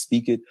even want to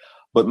speak it,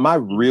 but my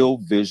real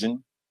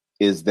vision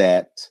is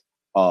that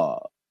an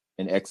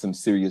XM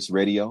Sirius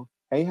Radio,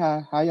 hey,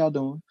 hi, how y'all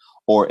doing?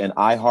 Or an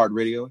iHeart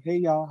Radio, hey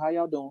y'all, how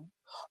y'all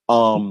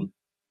doing?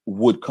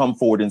 Would come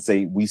forward and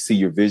say, we see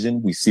your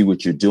vision, we see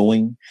what you're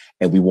doing,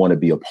 and we want to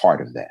be a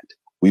part of that.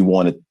 We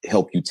want to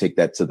help you take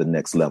that to the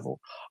next level.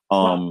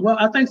 Well,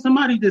 I think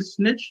somebody just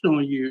snitched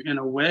on you in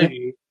a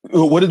way.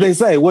 What did they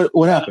say? What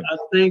happened? I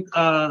think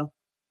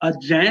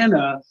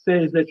Jana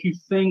says that you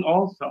sing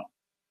also.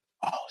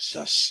 Oh,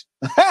 shush.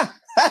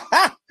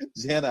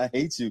 Jana, I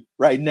hate you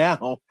right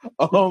now.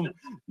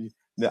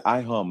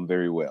 I hum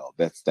very well.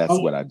 That's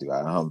what I do.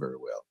 I hum very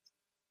well.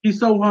 He's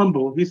so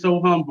humble.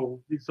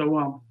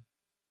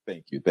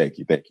 Thank you.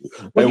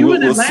 Well, you're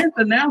in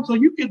Atlanta now, so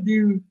you could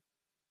do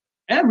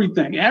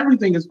everything.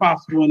 Everything is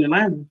possible in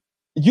Atlanta.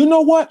 You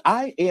know what?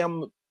 I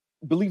am,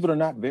 believe it or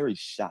not, very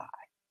shy.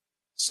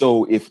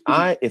 So if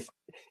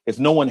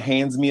no one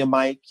hands me a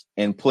mic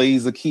and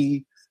plays a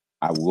key,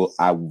 I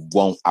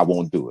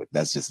won't do it.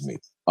 That's just me.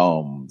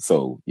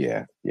 So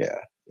yeah.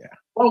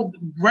 Well,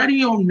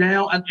 radio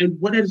now, and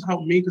what it has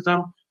helped me,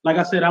 because like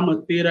I said, I'm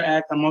a theater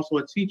actor. I'm also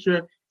a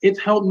teacher. It's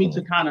helped me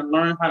to kind of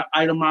learn how to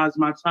itemize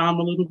my time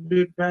a little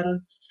bit better,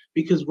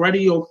 because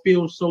radio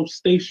feels so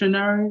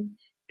stationary.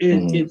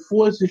 It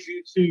forces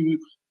you to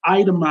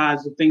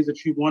itemize the things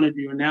that you want to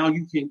do, and now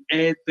you can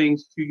add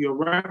things to your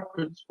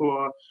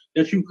repertoire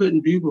that you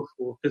couldn't do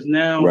before, because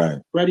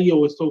now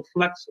radio is so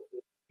flexible,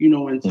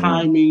 in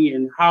timing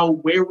and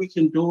where we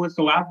can do it.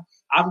 So I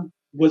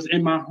was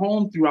in my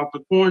home throughout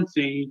the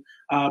quarantine,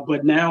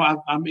 but now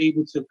I'm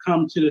able to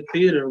come to the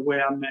theater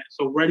where I'm at.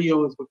 So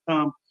radio has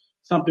become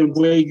something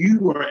where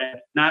you are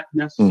at, not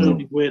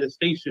necessarily where the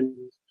station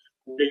is.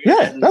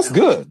 Yeah, that's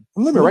good.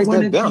 Let me write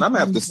that down. I'm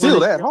gonna have to steal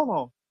that. Hold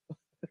on.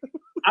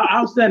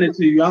 I'll send it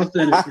to you.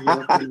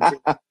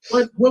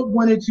 What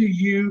went into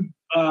you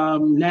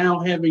now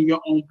having your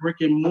own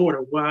brick and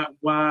mortar?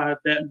 Why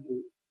that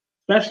move,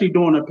 especially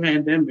during a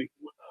pandemic?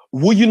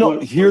 Well,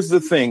 here's the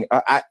thing.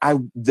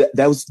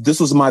 This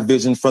was my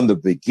vision from the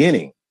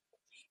beginning,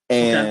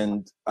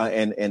 and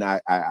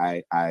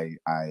I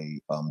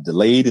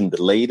delayed, and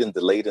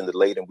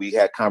we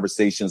had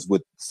conversations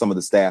with some of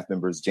the staff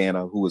members,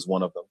 Jana, who was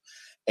one of them,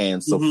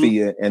 and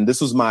Sophia, and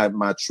this was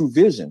my true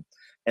vision.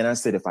 And I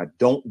said, if I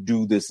don't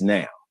do this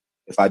now,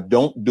 I'm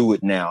going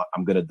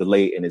to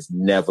delay, and it's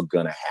never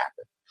going to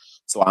happen.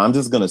 So I'm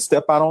just going to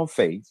step out on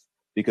faith,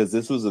 because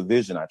this was a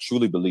vision. I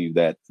truly believe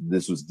that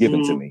this was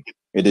given to me.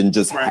 It didn't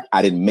just,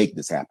 I didn't make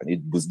this happen.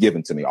 It was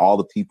given to me. All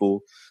the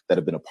people that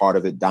have been a part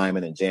of it,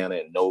 Diamond and Jana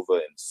and Nova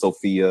and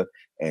Sophia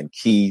and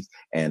Keith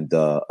and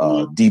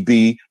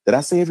DB. Did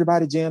I say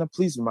everybody, Jana?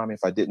 Please remind me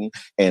if I didn't.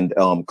 And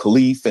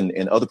Khalif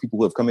and other people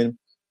who have come in.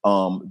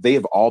 They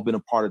have all been a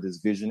part of this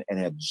vision and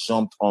have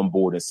jumped on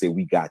board and said,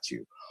 we got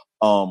you.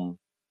 And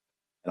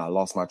I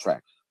lost my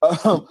track.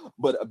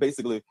 But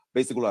basically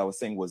what I was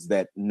saying was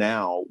that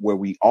now where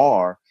we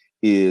are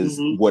is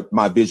what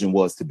my vision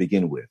was to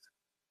begin with.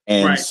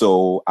 And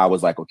so I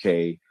was like,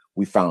 okay,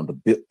 we found the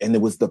bit, and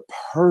it was the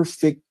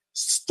perfect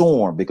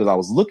storm, because I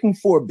was looking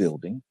for a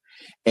building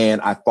and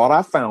I thought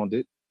I found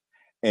it.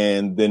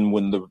 And then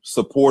when the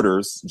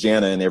supporters,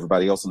 Jana and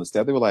everybody else on the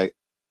staff, they were like,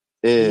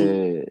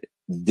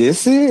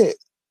 this it.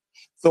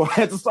 So I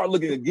had to start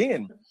looking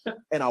again.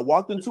 And I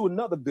walked into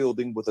another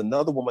building with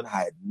another woman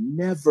I had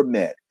never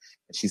met.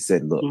 And she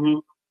said,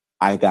 look,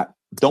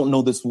 don't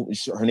know this woman.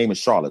 Her name is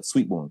Charlotte,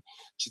 sweet woman.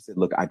 She said,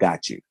 look, I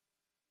got you.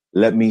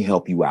 Let me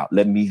help you out.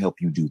 Let me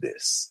help you do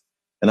this.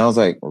 And I was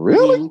like,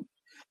 really?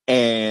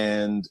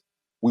 And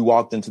we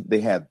walked into, they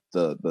had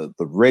the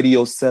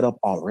radio set up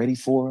already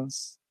for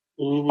us.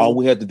 All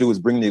we had to do is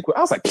bring the equipment.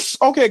 I was like,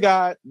 okay,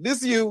 God,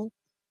 this you.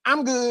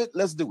 I'm good.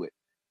 Let's do it.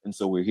 And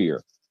so we're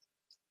here.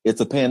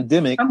 It's a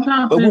pandemic.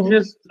 Sometimes it's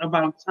just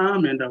about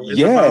timing, though.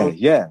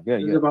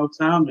 It's about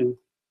timing.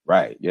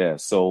 Right. Yeah.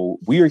 So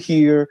we are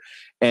here.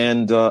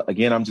 And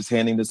again, I'm just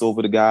handing this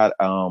over to God.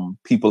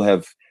 People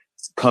have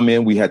come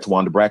in. We had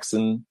Tawanda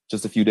Braxton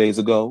just a few days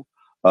ago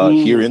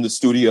here in the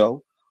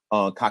studio,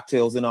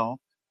 cocktails and all.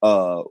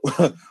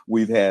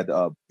 We've had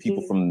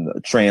people from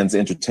the Trans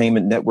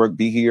Entertainment Network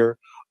be here.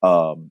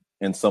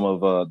 And some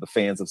of the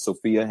fans of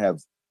Sophia have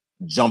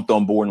jumped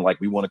on board and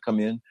like, we want to come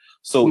in.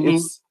 So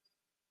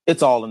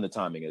it's all in the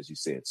timing, as you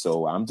said.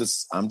 So I'm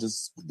just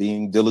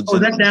being diligent. Oh,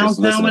 is that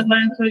downtown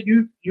Atlanta?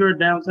 You're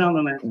downtown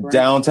Atlanta, right?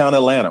 Downtown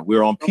Atlanta.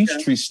 We're on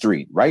Peachtree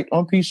Street, right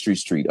on Peachtree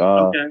Street.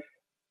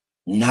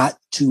 Not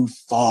too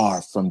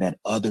far from that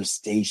other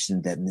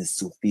station that Miss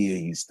Sophia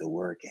used to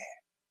work at.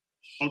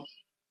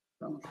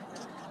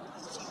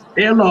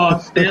 They're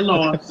lost. But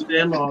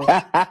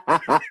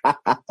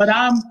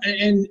I'm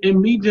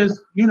and me just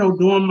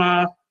doing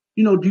my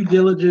due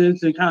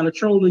diligence and kind of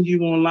trolling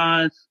you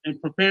online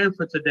and preparing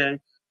for today.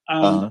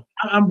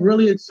 I'm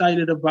really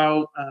excited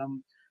about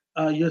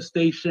your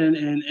station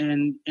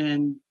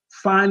and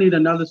finding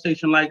another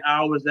station like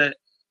ours that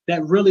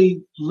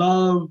really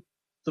love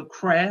the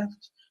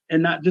craft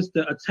and not just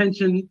the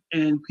attention.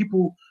 And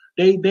people,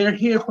 they're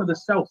here for the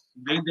selfie.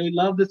 They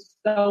love the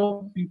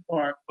selfie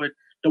part, but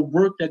the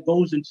work that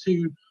goes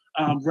into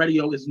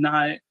radio is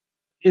not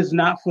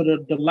for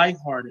the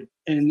lighthearted,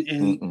 and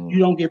you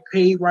don't get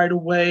paid right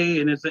away,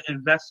 and it's an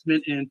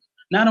investment in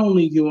not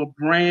only your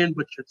brand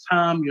but your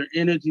time, your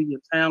energy,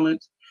 your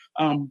talent.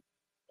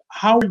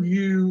 How are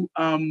you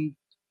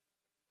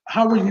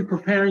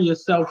preparing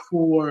yourself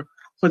for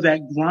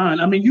that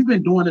grind? I mean, you've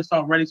been doing this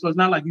already, so it's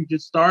not like you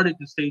just started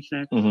the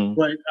station,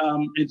 but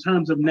in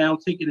terms of now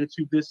taking it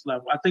to this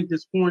level, I think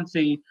this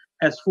quarantine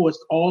has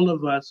forced all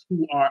of us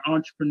who are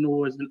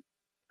entrepreneurs and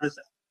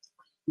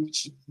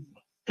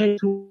take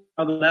to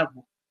another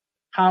level.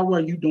 How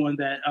are you doing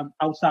that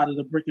outside of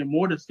the brick and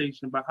mortar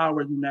station? But how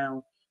are you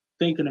now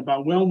thinking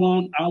about? I don't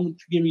want you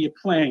to give me a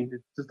plan,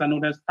 because I know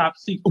that's top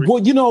secret.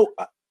 Well,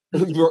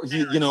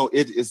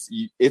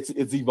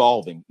 it's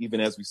evolving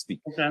even as we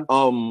speak. Okay.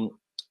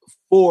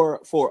 For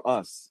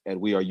us at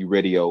We Are You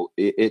Radio,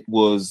 it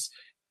was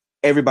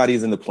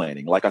everybody's in the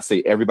planning. Like I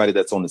say, everybody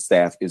that's on the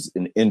staff is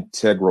an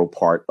integral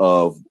part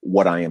of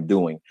what I am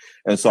doing.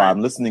 And so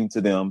I'm listening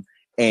to them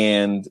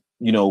and,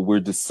 we're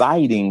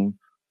deciding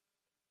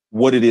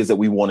what it is that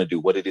we want to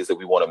do, what it is that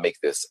we want to make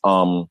this.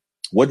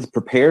 What has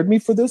prepared me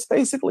for this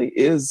basically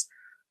is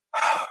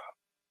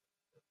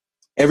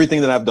everything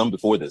that I've done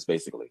before this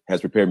basically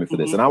has prepared me for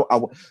this. And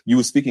you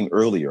were speaking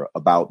earlier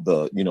about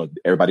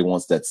everybody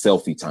wants that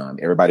selfie time.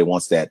 Everybody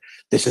wants that,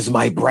 this is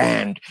my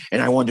brand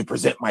and I want to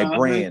present my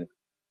brand.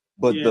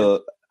 But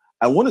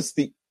I want to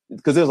speak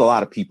because there's a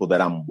lot of people that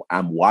I'm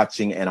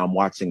watching and I'm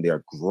watching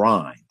their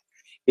grind.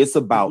 It's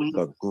about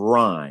the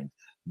grind,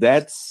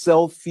 that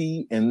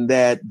selfie and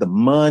that the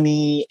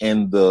money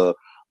and the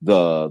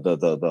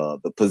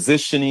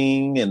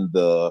positioning and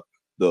the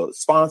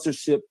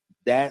sponsorship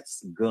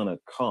that's gonna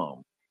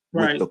come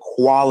with the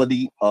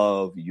quality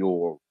of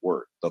your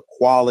work, the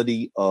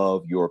quality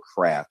of your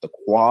craft, the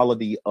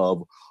quality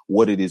of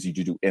what it is you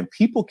do. And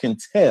people can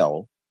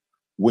tell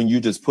when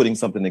you're just putting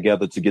something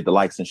together to get the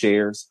likes and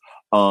shares.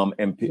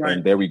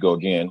 And there we go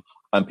again.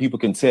 And people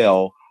can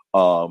tell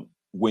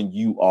when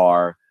you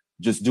are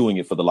just doing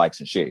it for the likes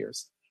and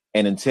shares.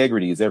 And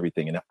integrity is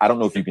everything. And I don't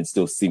know if you can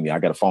still see me. I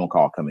got a phone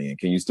call coming in.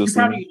 Can you still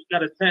see me? You got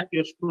to tap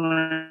your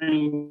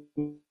screen.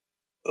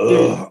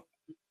 The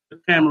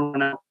camera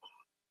now.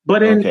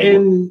 But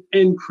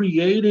in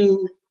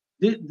creating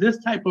this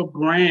type of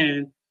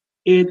brand,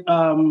 it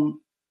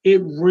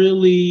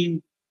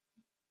really.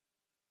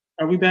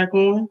 Are we back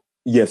on?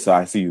 Yes,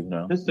 I see you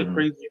now. This is the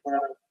crazy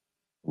part.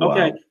 Wow.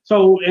 Okay,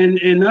 so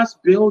in us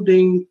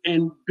building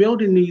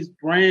these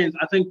brands,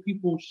 I think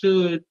people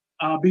should.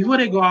 Before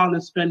they go out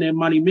and spend their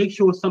money, make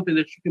sure it's something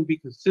that you can be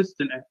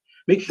consistent at.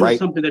 Make sure it's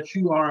something that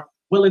you are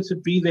willing to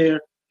be there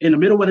in the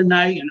middle of the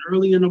night and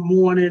early in the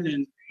morning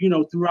and,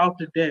 throughout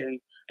the day.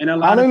 And a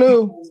lot of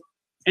people,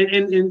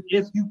 and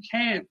if you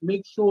can't,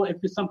 make sure if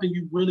it's something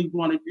you really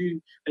want to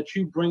do, that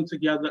you bring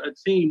together a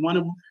team.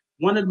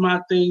 One of my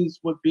things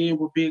with being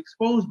Be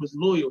Exposed was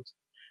loyalty.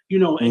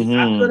 And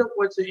I could have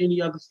went to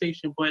any other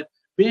station, but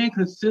being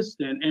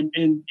consistent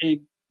and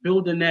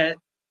building that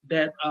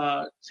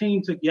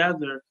team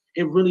together,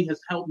 it really has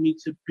helped me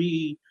to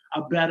be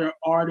a better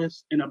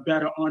artist and a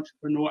better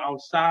entrepreneur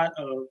outside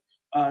of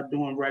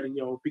doing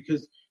radio,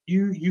 because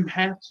you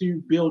have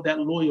to build that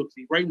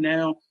loyalty. Right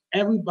now,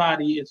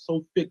 everybody is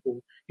so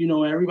fickle.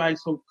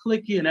 Everybody's so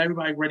cliquey and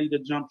everybody ready to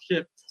jump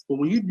ship. But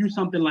when you do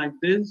something like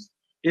this,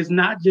 it's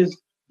not just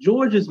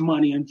George's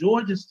money and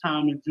George's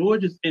time and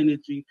George's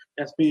energy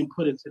that's being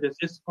put into this.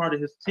 It's part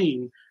of his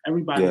team.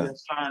 Everybody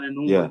that's signing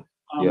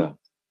on.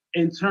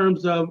 In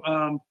terms of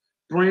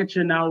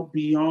branching out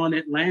beyond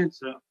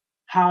Atlanta,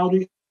 how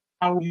you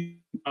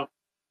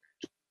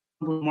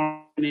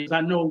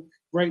I know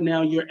right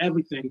now you're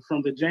everything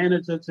from the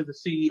janitor to the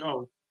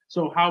CEO.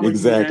 So how are you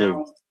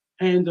now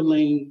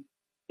handling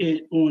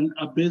it on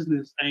a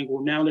business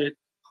angle now that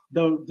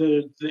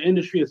the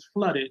industry is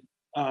flooded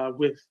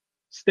with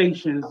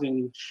stations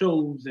and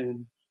shows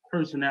and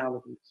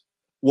personalities?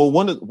 Well,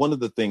 one of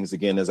the things,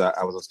 again, as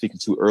I was speaking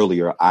to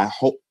earlier, I'm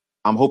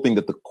hoping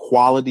that the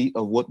quality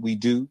of what we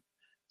do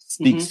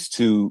speaks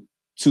to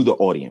the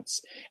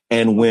audience.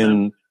 And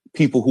when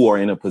people who are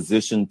in a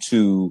position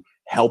to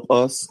help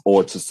us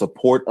or to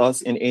support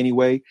us in any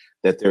way,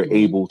 that they're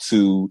able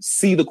to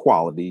see the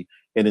quality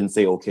and then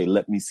say, okay,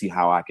 let me see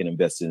how I can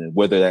invest in it,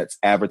 whether that's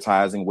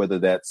advertising, whether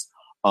that's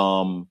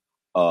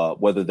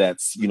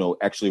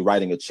actually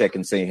writing a check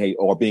and saying, hey,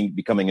 or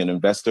becoming an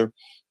investor.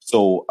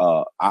 So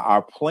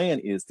our plan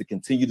is to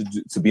continue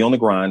to be on the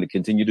grind, to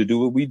continue to do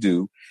what we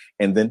do,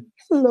 and then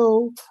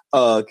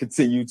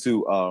continue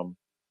to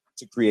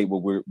create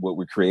what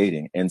we're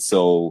creating. And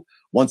so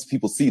once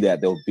people see that,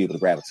 they'll be able to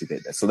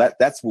gravitate that. So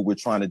that's what we're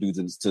trying to do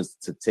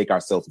to take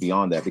ourselves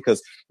beyond that,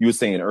 because you were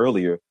saying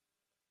earlier,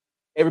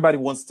 everybody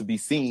wants to be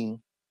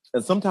seen.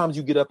 And sometimes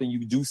you get up and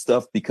you do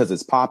stuff because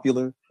it's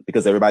popular,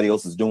 because everybody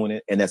else is doing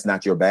it. And that's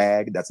not your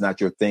bag. That's not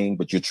your thing,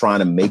 but you're trying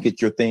to make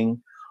it your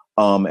thing.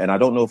 And I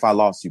don't know if I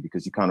lost you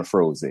because you kind of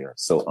froze there.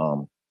 So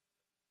I'm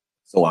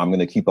going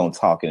to keep on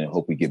talking and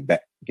hope we get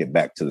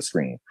back to the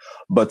screen.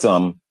 But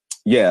so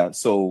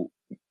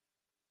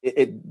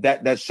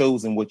that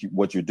shows in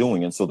what you're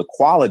doing. And so the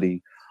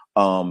quality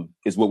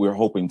is what we're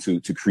hoping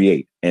to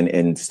create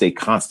and stay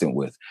constant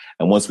with.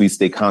 And once we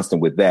stay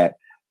constant with that,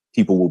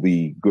 people will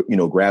be,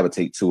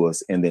 gravitate to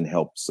us and then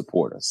help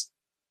support us.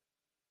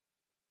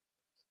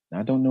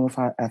 I don't know if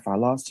I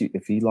lost you,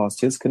 if he lost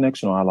his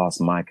connection or I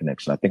lost my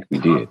connection. I think we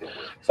did.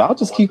 So I'll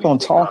just keep on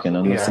talking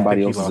unless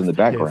somebody else is in the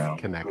background.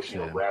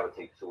 Connection.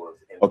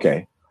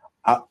 Okay.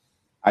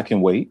 I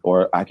can wait,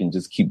 or I can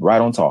just keep right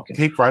on talking.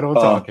 Keep right on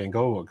talking.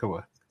 Go on. Come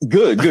on.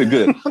 Good.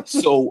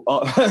 So,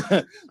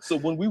 so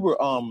when we were,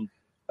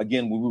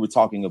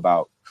 talking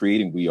about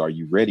creating We Are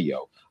You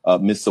Radio,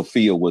 Miss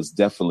Sophia was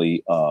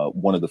definitely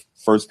one of the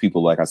first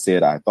people, like I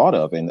said, I thought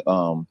of. And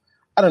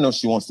I don't know if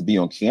she wants to be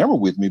on camera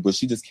with me, but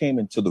she just came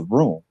into the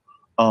room.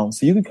 So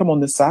you can come on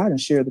this side and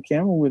share the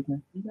camera with me.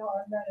 No,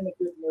 I'm not in a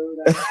good mood.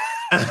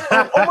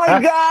 Oh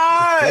my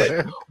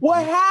God!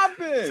 What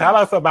happened? Tell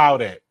us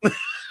about it.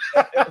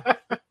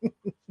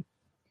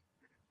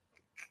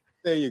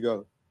 There you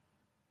go.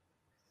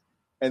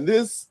 And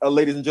this,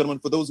 ladies and gentlemen,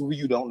 for those of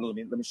you who don't know,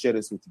 let me share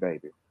this with you,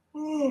 baby.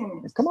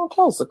 Come on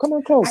closer. Come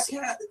on I closer.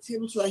 can't have the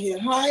tables right here.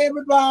 Hi,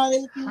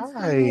 everybody.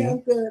 Hi.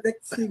 I'm good. They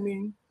can see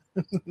me.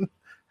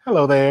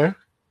 Hello there.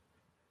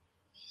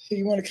 So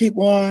you want to keep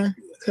on?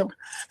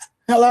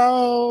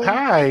 Hello.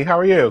 Hi, how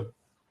are you?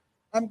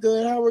 I'm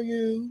good. How are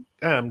you?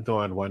 I'm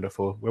doing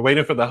wonderful. We're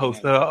waiting for the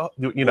host.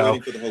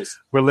 Waiting for the host.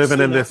 We're living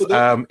So in now this for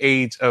the-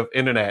 age of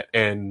internet,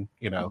 and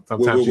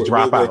sometimes you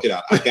drop we'll out. work it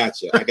out. I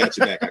got you. I got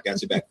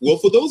you back. Well,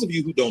 for those of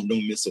you who don't know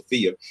Miss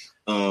Sophia,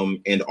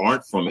 and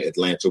aren't from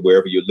Atlanta,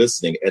 wherever you're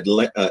listening,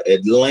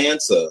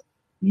 Atlanta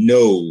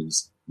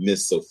knows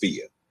Miss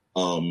Sophia.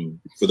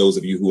 For those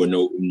of you who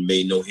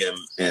may know him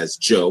as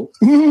Joe,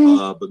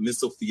 but Miss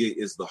Sophia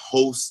is the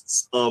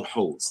hosts of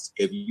hosts.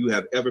 If you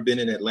have ever been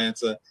in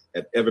Atlanta,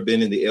 have ever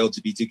been in the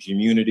LGBT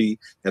community,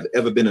 have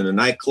ever been in a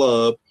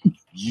nightclub,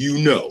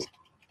 you know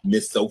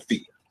Miss Sophia.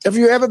 Have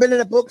you ever been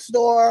in a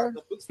bookstore?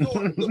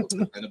 In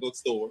a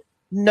bookstore.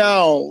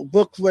 No,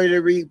 books where they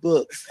read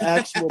books.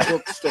 Actual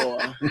bookstore.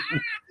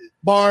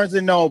 Barnes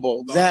and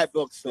Noble, that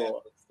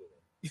bookstore.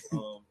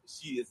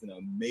 She is an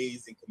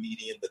amazing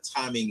comedian. The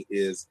timing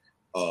is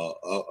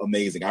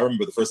amazing. I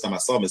remember the first time I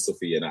saw Miss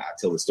Sophia, and I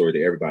tell the story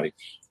to everybody.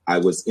 I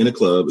was in a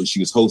club and she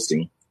was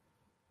hosting,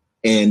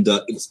 and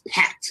it was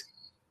packed,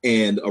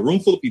 and a room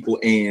full of people,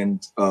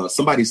 and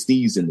somebody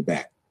sneezed in the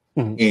back,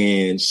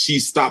 and she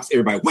stops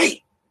everybody.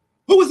 Wait,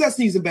 who was that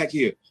sneezing back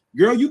here?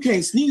 Girl, you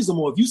can't sneeze no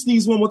more. If you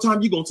sneeze one more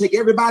time, you're gonna take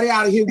everybody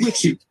out of here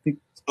with you.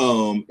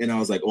 And I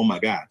was like, oh my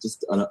God,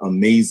 just an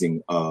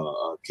amazing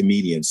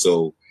comedian.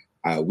 So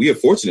we are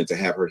fortunate to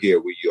have her here.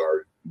 We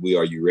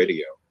are you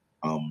radio.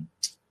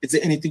 Is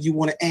there anything you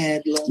want to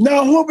add, Lo?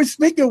 No, who are we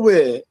speaking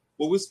with?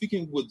 Well, we're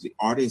speaking with the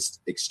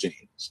Artist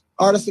Exchange.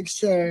 Artist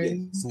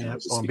Exchange. Yes. Yeah,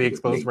 Just on speaking Be with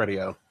Exposed Nate.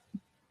 Radio.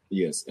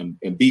 Yes,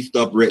 and beefed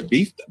up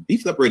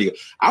radio.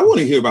 I want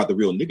to hear about the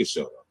Real Nigga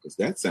Show though, because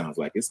that sounds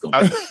like it's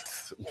gonna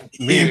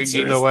be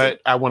You know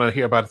what? I want to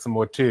hear about it some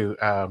more too.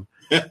 I'm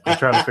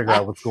trying to figure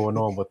out what's going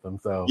on with them.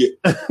 So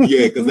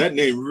yeah, because that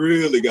name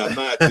really got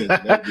my attention.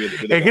 That really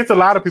it gets a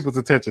lot of people's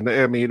attention.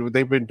 I mean,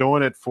 they've been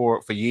doing it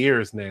for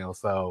years now.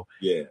 So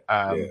yeah.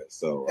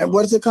 So And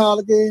what is it called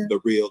again? The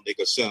Real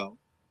Nigga Show.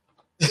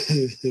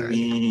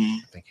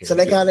 So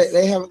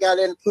they haven't got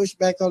any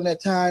pushback on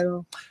that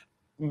title.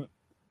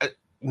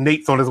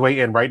 Nate's on his way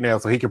in right now,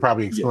 so he can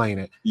probably explain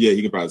it. Yeah,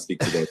 he can probably speak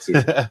to that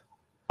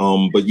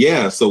too. But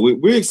yeah, so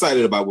we're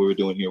excited about what we're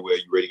doing here. Where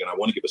you ready? And I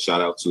want to give a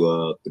shout out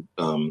to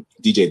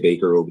DJ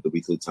Baker over the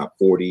Weekly Top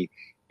 40,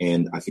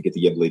 and I forget the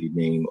young lady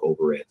name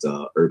over at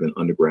Urban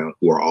Underground,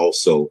 who are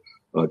also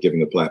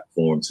giving a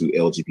platform to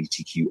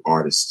LGBTQ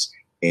artists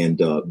and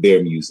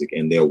their music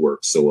and their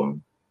work. So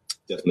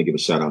definitely give a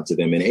shout out to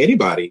them and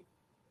anybody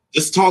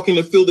just talking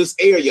to fill this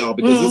air, y'all,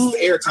 because this is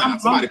airtime.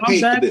 Somebody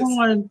paid for this.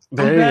 I'm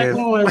back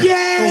on.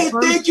 Yay!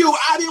 So Thank you.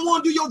 I didn't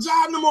want to do your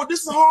job no more.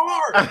 This is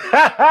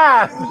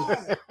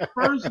hard.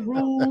 First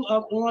rule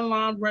of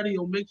online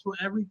radio: make sure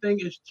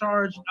everything is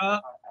charged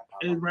up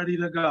and ready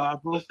to go. I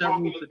broke that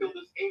rule today.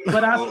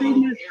 But I see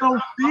Miss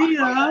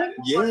Sophia.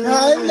 Yeah.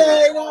 Hi,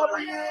 Nate. How are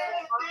you?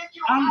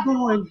 I'm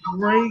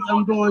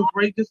doing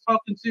great. Just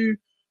talking to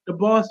the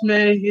boss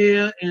man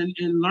here and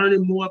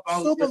learning more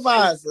about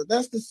Supervisor.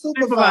 That's the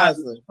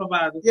supervisor.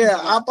 Supervisor. Yeah,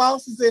 our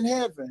boss is in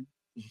heaven.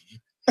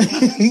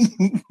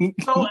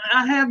 So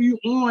I have you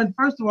on.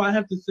 First of all, I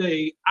have to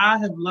say I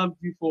have loved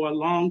you for a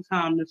long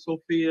time, Miss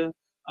Sophia.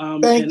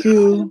 Thank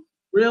you. I'm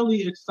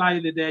really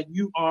excited that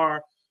you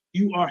are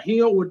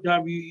here with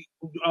We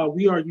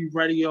Are You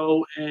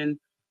Radio, and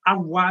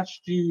I've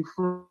watched you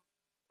from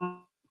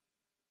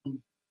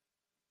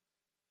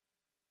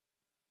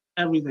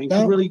everything.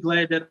 Yeah. I'm really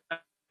glad that I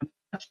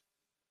watch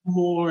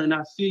more and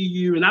I see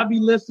you, and I be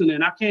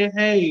listening. I can't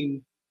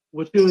hang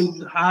with you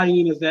and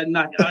hyenas at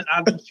night.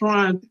 I was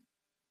trying,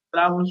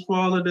 but I was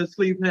falling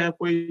asleep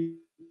halfway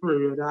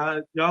through.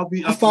 And y'all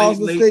be I up fall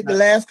late asleep the night.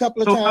 last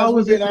couple of So how times we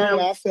was been it on.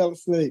 now? I fell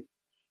asleep.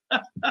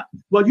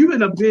 Well, you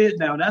in a bed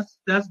now.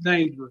 That's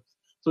dangerous.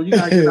 So you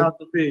gotta get out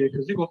the bed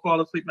because you're gonna fall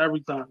asleep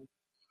every time.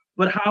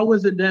 But how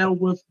is it down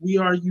with We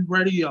Are You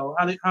Radio?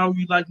 How are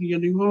you liking your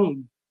new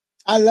home?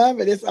 I love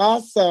it. It's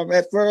awesome.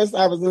 At first,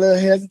 I was a little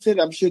hesitant.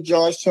 I'm sure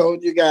George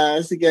told you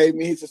guys.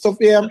 He said,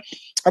 Sophia,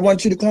 I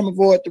want you to come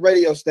aboard the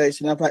radio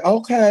station. I was like,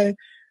 okay,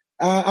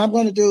 I'm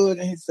going to do it.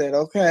 And he said,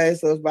 okay.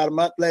 So it was about a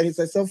month later. He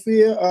said,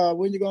 Sophia,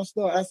 when you going to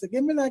start? I said,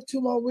 give me like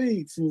 2 more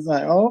weeks. And he's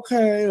like,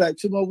 okay, like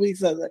 2 more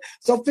weeks. I was like,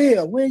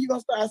 Sophia, when you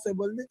going to start? I said,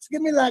 well, let's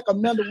give me like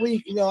another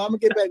week. I'm going to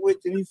get back with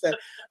you. And he said,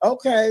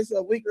 okay. So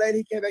a week later,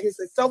 he came back. He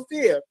said,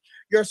 Sophia,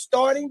 your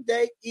starting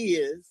date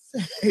is,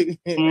 that's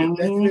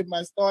been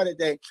my starting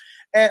date.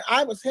 And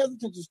I was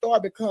hesitant to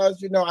start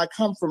because, I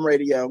come from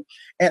radio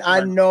and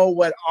I know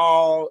what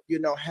all,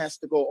 has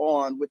to go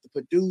on with the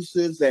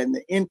producers and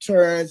the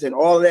interns and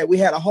all of that. We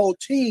had a whole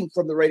team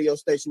from the radio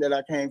station that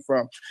I came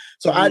from.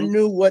 So I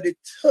knew what it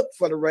took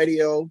for the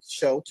radio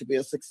show to be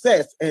a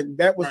success. And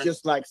that was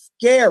just like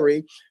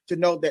scary to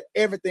know that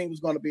everything was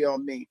going to be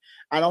on me.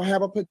 I don't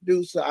have a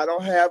producer. I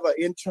don't have an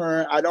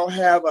intern. I don't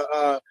have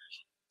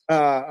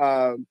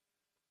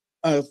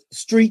a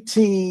street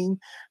team.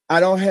 I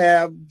don't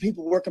have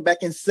people working back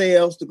in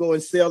sales to go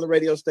and sell the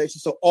radio station.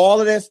 So all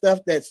of that stuff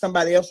that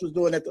somebody else was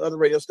doing at the other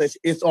radio station,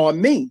 it's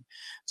on me.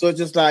 So it's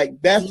just like,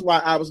 that's why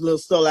I was a little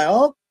so like,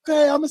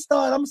 okay, I'm gonna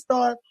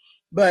start.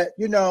 But,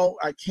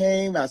 I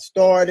came, I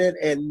started,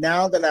 and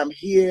now that I'm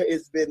here,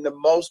 it's been the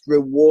most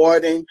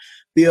rewarding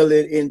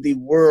feeling in the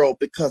world,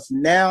 because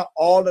now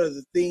all of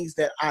the things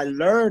that I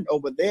learned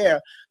over there,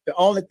 the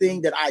only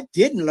thing that I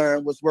didn't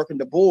learn was working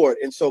the board.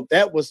 And so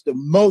that was the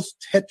most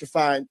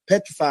petrifying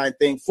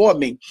thing for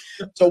me.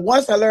 So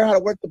once I learned how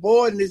to work the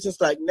board, and it's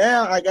just like,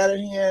 now I got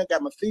in here,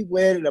 got my feet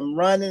wet, and I'm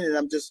running, and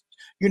I'm just,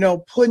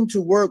 putting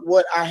to work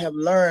what I have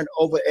learned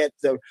over at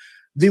the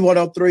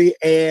V103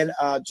 and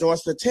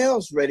George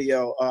Littell's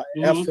radio,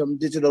 FM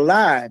Digital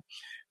Live.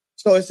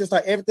 So it's just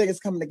like everything is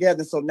coming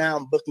together. So now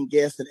I'm booking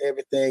guests and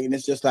everything, and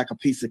it's just like a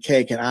piece of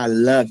cake, and I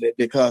love it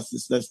because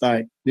it's just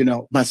like,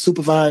 my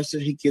supervisor,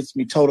 he gives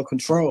me total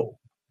control.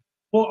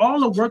 Well,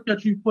 all the work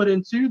that you put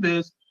into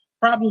this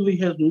probably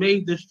has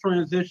made this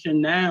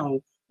transition now,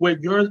 where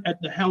you're at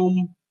the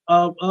helm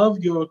of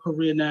your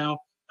career now.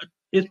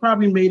 It's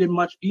probably made it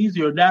much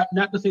easier. Not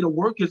to say the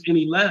work is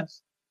any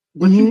less,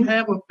 but you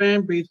have a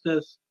fan base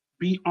that's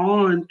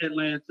beyond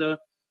Atlanta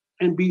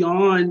and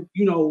beyond,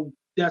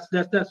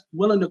 that's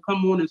willing to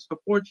come on and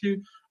support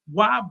you.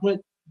 Why?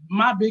 But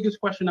my biggest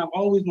question I've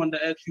always wanted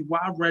to ask you,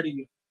 why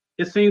radio?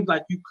 It seems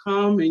like you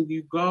come and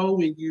you go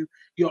and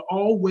you're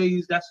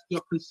always,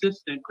 you're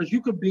consistent, because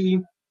you could be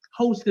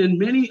hosting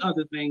many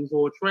other things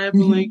or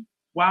traveling.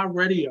 Why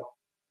radio?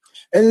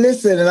 And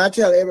listen, and I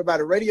tell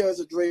everybody, radio is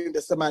a dream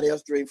that somebody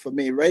else dreamed for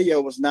me. Radio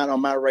was not on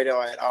my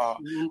radar at all.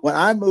 When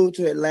I moved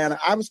to Atlanta,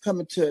 I was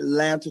coming to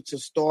Atlanta to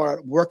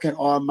start working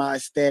on my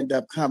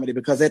stand-up comedy,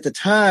 because at the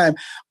time,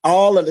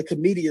 all of the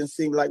comedians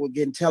seemed like we're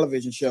getting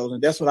television shows,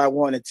 and that's what I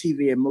wanted,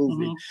 TV and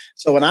movie.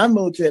 So when I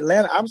moved to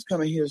Atlanta, I was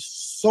coming here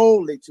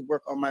solely to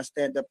work on my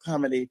stand-up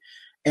comedy.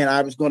 And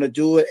I was going to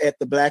do it at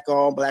the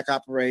Black-owned,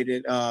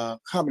 Black-operated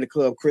comedy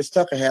club. Chris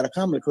Tucker had a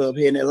comedy club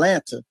here in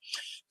Atlanta.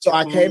 So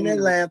I came to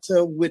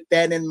Atlanta with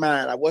that in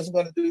mind. I wasn't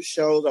going to do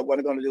shows. I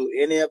wasn't going to do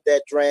any of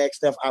that drag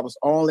stuff. I was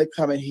only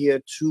coming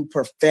here to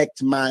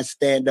perfect my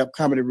stand-up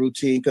comedy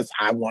routine, because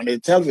I wanted a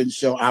television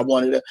show. I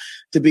wanted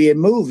to be in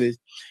movies.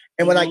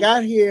 And when I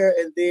got here,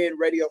 and then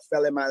radio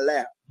fell in my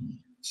lap.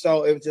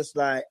 So it was just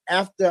like,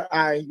 after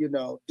I,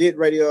 did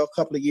radio a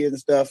couple of years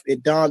and stuff,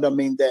 it dawned on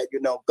me that,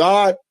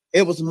 God,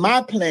 it was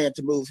my plan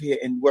to move here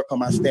and work on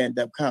my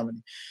stand-up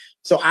comedy.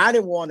 So I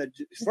didn't want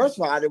to, first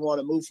of all, I didn't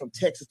want to move from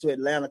Texas to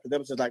Atlanta, because that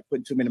was just like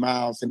putting too many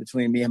miles in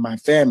between me and my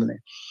family.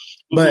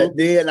 But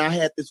then I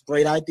had this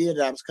great idea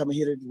that I was coming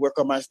here to work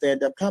on my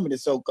stand-up comedy.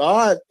 So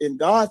God, in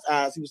God's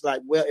eyes, he was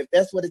like, well, if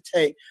that's what it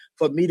takes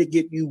for me to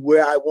get you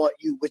where I want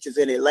you, which is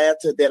in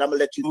Atlanta, then I'm going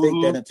to let you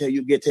think that until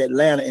you get to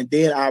Atlanta. And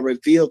then I'll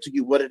reveal to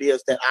you what it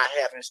is that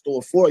I have in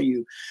store for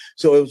you.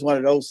 So it was one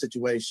of those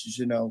situations,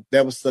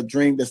 that was a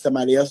dream that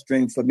somebody else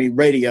dreamed for me,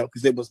 radio,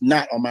 because it was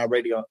not on my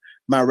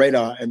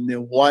radar. And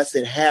then once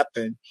it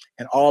happened,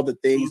 and all the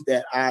things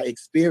that I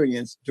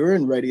experienced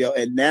during radio,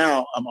 and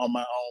now I'm on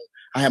my own.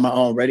 I have my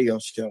own radio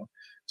show.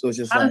 So it's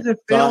just how does it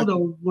feel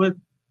though?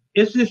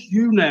 It's just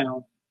you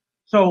now.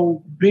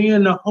 So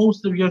being the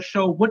host of your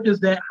show,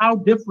 how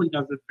different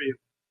does it feel?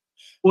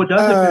 Or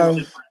does it feel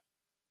different?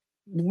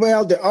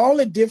 Well, the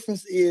only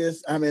difference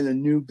is I'm in a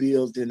new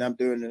building. I'm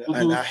doing it,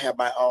 and I have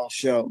my own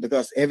show,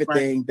 because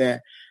everything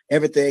that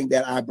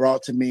I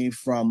brought to me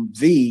from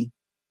V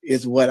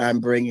is what I'm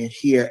bringing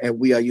here at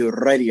We Are Your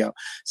Radio.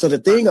 So the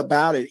thing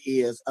about it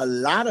is, a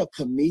lot of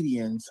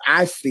comedians,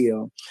 I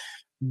feel,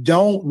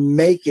 don't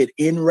make it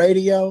in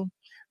radio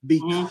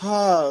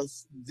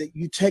because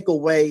you take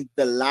away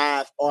the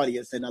live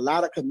audience. And a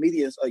lot of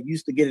comedians are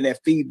used to getting that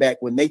feedback.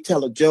 When they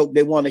tell a joke,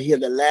 they want to hear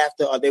the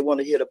laughter, or they want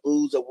to hear the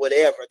boos, or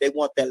whatever. They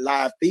want that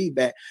live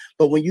feedback.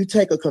 But when you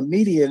take a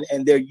comedian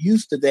and they're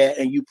used to that,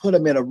 and you put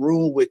them in a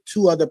room with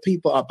two other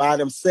people or by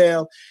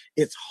themselves,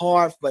 it's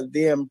hard for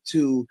them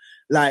to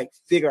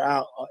figure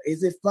out,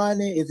 is it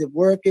funny? Is it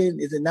working?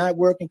 Is it not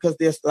working? Because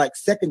they're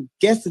second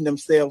guessing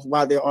themselves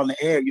while they're on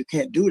the air. You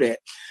can't do that.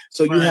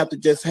 So you have to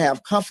just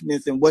have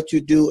confidence in what you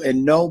do,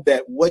 and know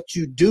that what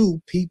you do,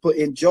 people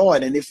enjoy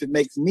it. And if it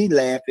makes me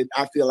laugh,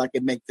 I feel like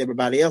it makes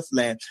everybody else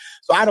laugh.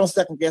 So I don't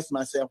second guess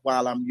myself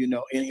while I'm,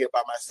 in here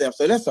by myself.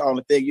 So that's the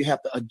only thing. You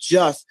have to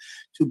adjust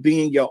to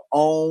being your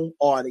own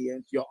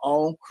audience, your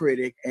own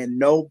critic, and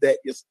know that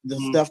the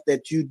stuff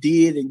that you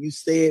did and you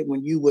said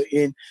when you were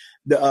in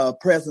the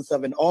presence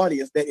of an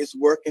audience, that is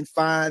working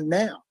fine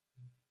now.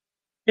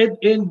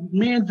 And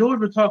me and George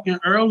were talking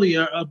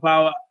earlier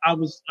about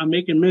I'm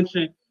making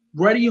mention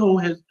radio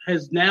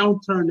has now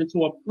turned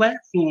into a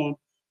platform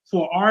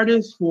for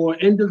artists, for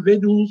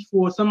individuals,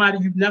 for somebody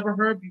you've never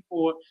heard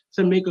before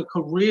to make a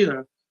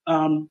career.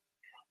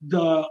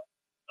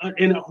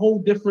 In a whole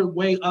different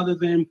way other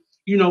than,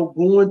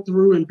 going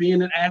through and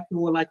being an actor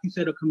or, like you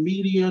said, a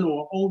comedian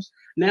or a host.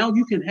 Now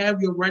you can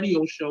have your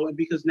radio show, and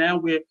because now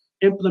we're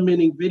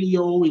implementing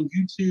video and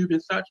YouTube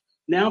and such,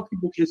 now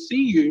people can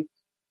see you,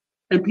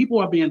 and people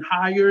are being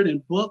hired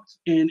and booked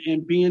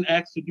and being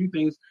asked to do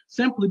things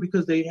simply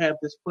because they have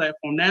this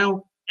platform.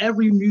 Now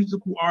every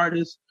musical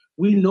artist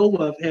we know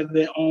of have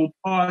their own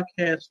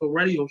podcast or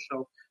radio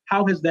show.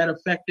 How has that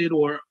affected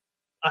or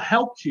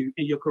helped you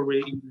in your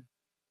career even?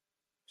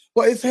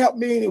 Well, it's helped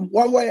me in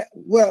one way.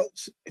 Well,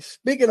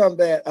 speaking of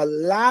that, a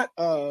lot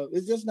of,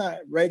 it's just not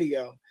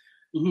radio,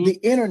 the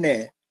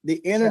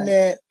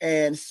internet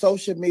and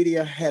social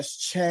media has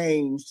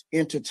changed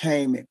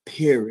entertainment,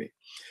 period.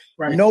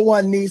 Right. No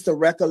one needs a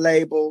record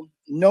label.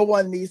 No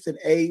one needs an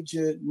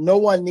agent. No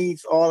one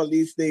needs all of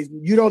these things.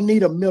 You don't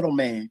need a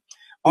middleman.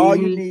 All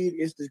you need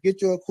is to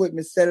get your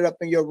equipment, set it up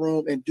in your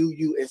room, and do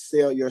you and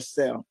sell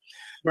yourself.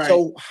 Right.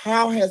 So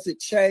how has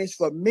it changed?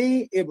 For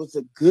me, it was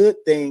a good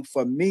thing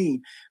for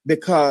me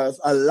because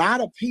a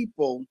lot of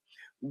people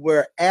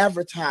were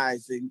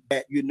advertising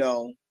that,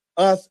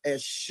 us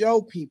as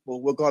show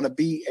people were going to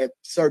be at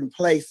certain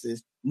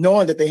places,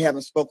 knowing that they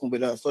haven't spoken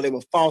with us. So they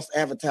were false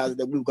advertising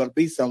that we were going to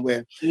be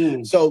somewhere.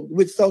 So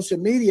with social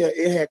media,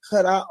 it had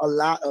cut out a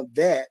lot of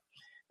that.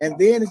 And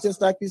then it's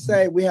just like you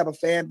say, we have a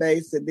fan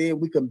base, and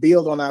then we can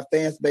build on our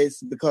fan base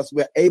because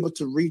we're able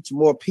to reach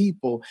more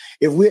people.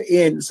 If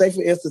we're say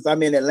for instance,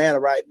 I'm in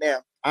Atlanta right now.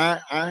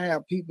 I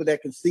have people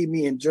that can see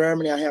me in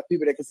Germany. I have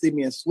people that can see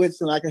me in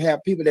Switzerland. I can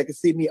have people that can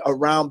see me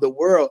around the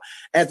world,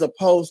 as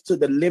opposed to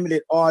the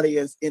limited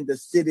audience in the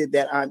city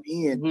that I'm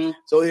in.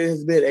 So it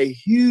has been a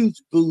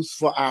huge boost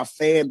for our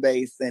fan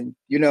base. And,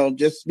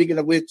 just speaking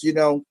of which,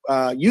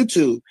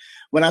 YouTube,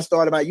 when I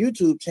started my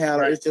YouTube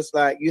channel, it's just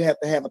like you have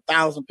to have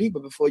 1,000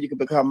 people before you can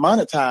become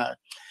monetized.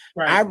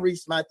 I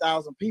reached my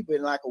 1,000 people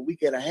in like a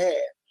week and a half.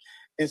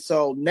 And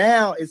so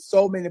now it's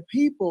so many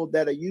people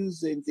that are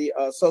using the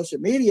social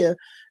media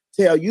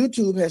till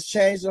YouTube has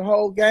changed the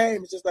whole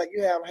game. It's just like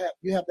you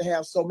have to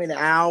have so many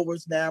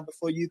hours now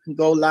before you can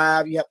go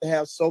live. You have to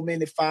have so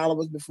many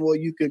followers before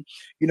you can,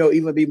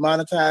 even be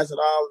monetized and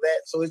all of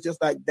that. So it's just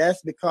like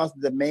that's because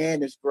the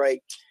demand is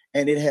great,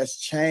 and it has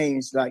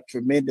changed like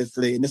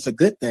tremendously, and it's a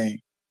good thing.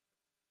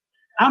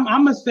 I'm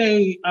gonna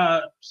say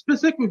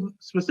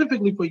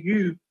specifically for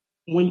you,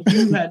 when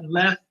you had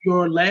left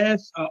your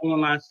last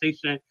online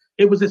station,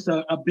 it was just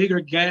a bigger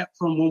gap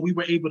from when we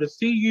were able to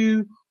see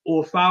you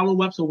or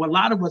follow up. So a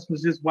lot of us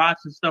was just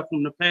watching stuff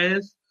from the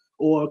past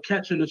or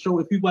catching the show.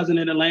 If you wasn't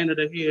in Atlanta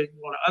to hear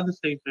you on the other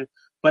station.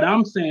 But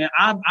I'm saying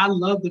I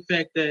love the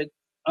fact that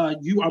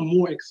you are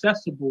more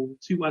accessible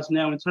to us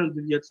now in terms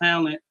of your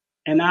talent.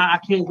 And I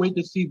can't wait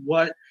to see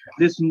what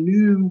this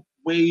new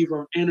wave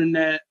of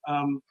internet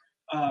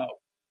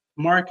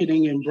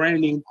marketing and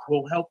branding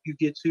will help you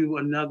get to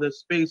another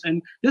space,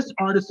 and just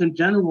artists in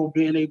general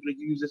being able to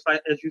use this,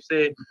 like as you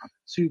said,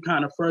 to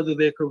kind of further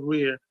their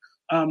career.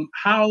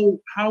 How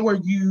are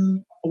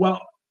you?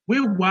 Well,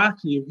 we're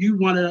watching. If you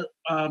want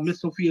to, Miss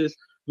Sophia's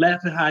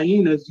Laughing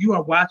Hyenas, you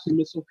are watching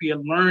Miss Sophia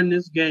learn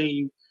this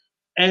game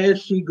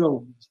as she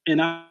goes,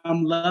 and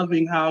I'm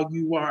loving how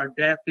you are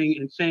adapting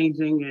and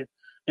changing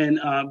and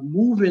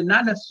moving,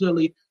 not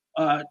necessarily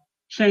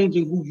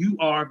changing who you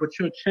are, but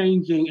you're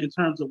changing in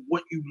terms of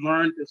what you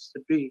learned this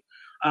to be.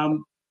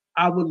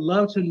 I would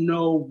love to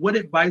know, what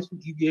advice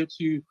would you give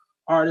to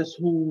artists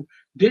who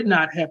did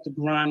not have to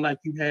grind like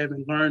you have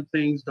and learn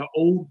things the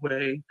old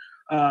way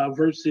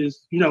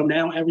versus,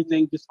 now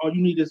everything, just all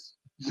you need is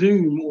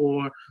Zoom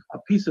or a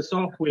piece of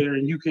software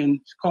and you can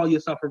call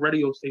yourself a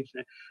radio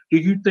station. Do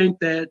you think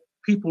that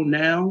people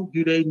now,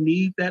 do they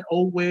need that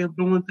old way of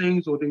doing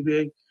things, or do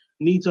they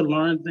need to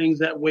learn things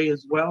that way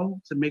as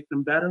well to make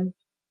them better?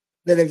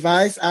 The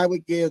advice I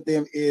would give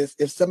them is,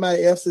 if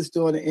somebody else is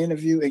doing an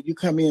interview and you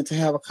come in to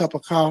have a cup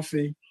of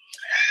coffee,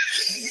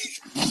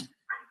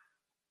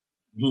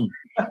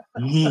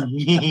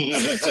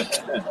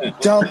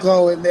 don't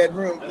go in that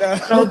room. No.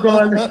 Don't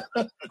go in there.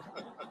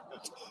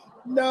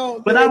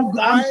 No. But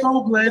I'm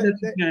so glad that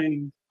you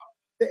came.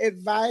 The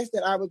advice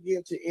that I would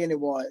give to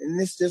anyone, and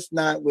it's just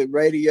not with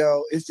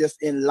radio, it's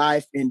just in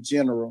life in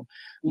general.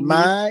 When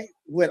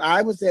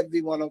I was at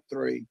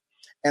V103,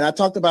 and I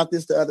talked about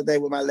this the other day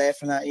with my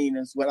Laughing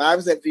Hyenas. When I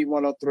was at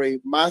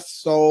V103, my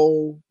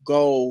sole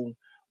goal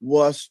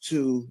was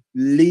to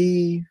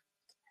leave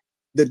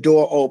the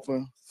door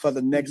open for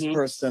the next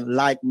person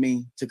like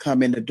me to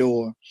come in the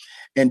door,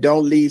 and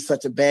don't leave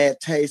such a bad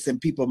taste in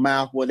people's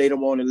mouth where they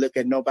don't want to look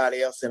at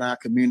nobody else in our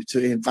community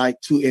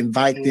to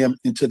invite them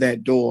into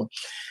that door.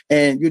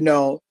 And,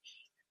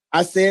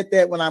 I said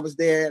that when I was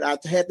there, and I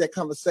had that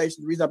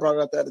conversation. The reason I brought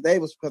it up the other day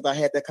was because I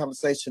had that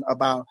conversation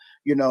about,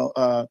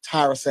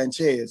 Tyra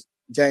Sanchez.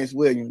 James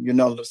Williams,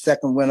 the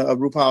second winner of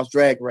RuPaul's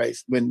Drag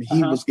Race, when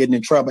he was getting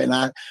in trouble. And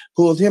I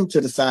pulled him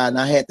to the side and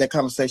I had that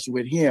conversation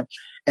with him.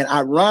 And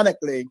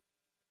ironically,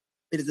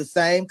 it is the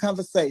same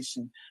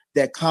conversation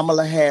that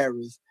Kamala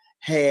Harris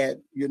had,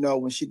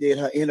 when she did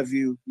her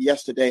interview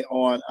yesterday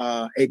on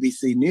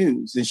ABC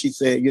News. And she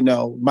said,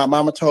 my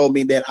mama told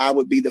me that I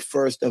would be the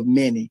first of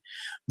many,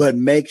 but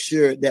make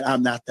sure that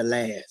I'm not the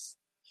last.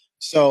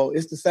 So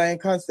it's the same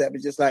concept.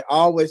 It's just like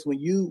always when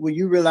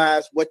you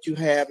realize what you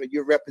have and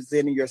you're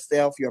representing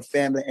yourself, your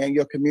family, and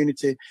your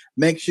community,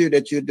 make sure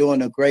that you're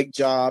doing a great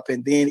job.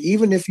 And then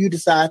even if you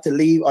decide to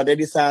leave or they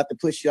decide to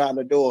push you out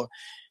the door,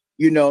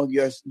 your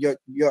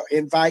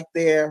invite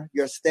there,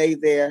 your stay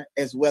there,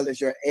 as well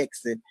as your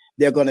exit,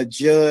 they're going to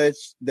judge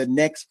the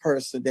next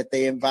person that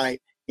they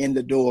invite in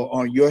the door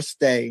on your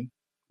stay,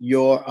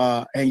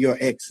 and your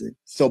exit.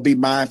 So be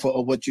mindful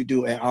of what you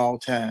do at all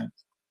times.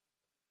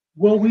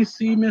 Will we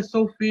see Miss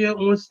Sophia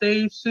on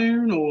stage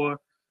soon, or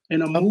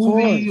in a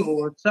movie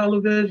or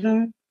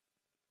television?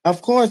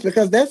 Of course,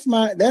 because that's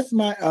my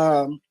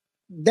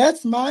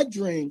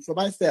dream for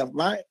myself.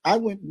 My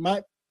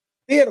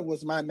theater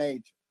was my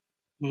major.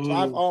 So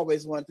I've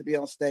always wanted to be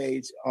on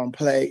stage,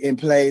 in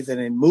plays and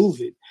in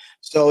movies.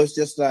 So it's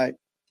just like,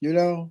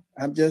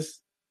 I'm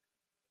just,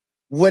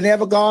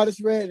 whenever God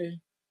is ready.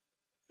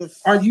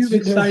 Are you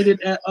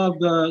excited of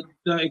the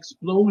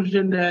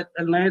explosion that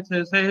Atlanta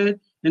has had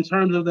in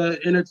terms of the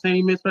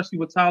entertainment, especially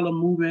with Tyler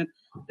moving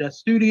that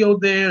studio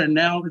there, and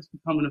now it's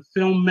becoming a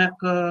film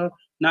mecca,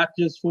 not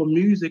just for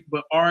music,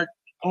 but art,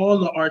 all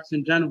the arts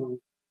in general?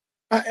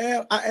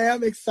 I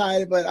am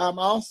excited, but I'm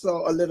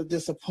also a little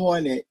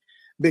disappointed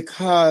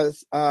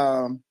because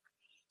of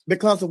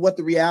what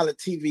the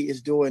reality TV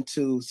is doing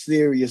to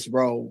serious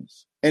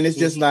roles. And it's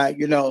just like,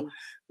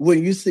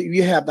 when you see,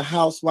 you have the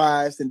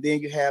Housewives, and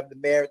then you have the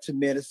Married to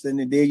Medicine,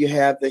 and then you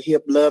have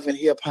the Love and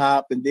Hip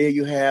Hop, and then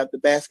you have the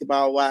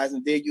Basketball Wives,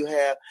 and then you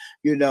have,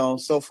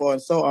 so forth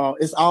and so on.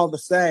 It's all the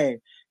same.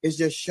 It's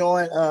just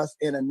showing us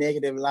in a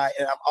negative light.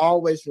 And I'm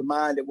always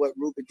reminded what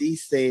Ruby Dee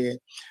said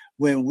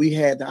when we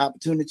had the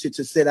opportunity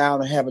to sit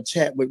down and have a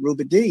chat with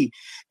Ruby Dee.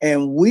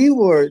 And we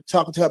were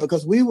talking to her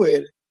because we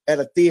were at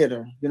a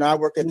theater. I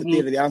work at the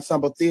theater, the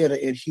Ensemble Theater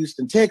in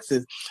Houston,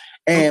 Texas.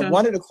 And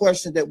one of the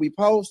questions that we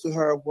posed to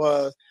her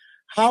was,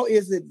 how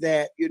is it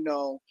that,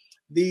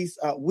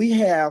 we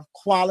have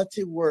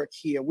quality work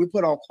here. We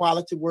put on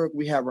quality work.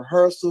 We have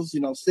rehearsals,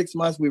 6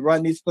 months. We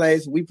run these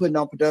plays. We put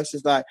on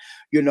productions like,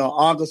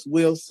 August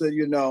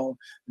Wilson,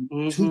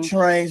 2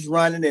 Trains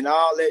running and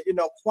all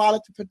that,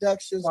 quality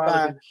productions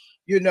by,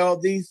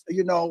 these,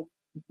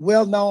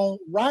 well-known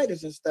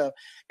writers and stuff.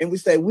 And we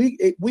say we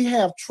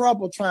have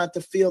trouble trying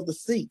to fill the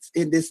seats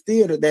in this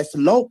theater that's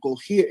local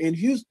here in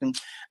Houston.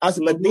 I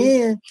said, but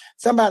then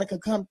somebody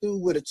can come through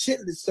with a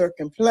Chitley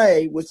Circuit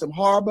play with some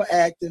horrible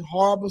acting,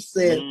 horrible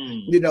set,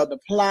 the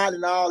plot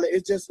and all that.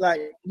 It's just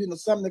like,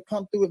 something to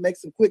come through and make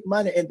some quick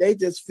money, and they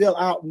just fill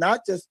out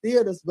not just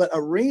theaters but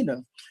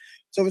arenas.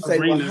 So we say,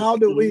 well, how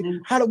do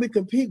we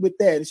compete with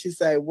that? And she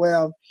said,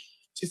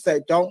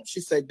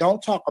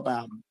 don't talk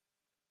about them.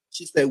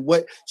 She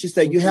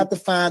said, you have to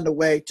find a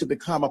way to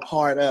become a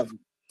part of it.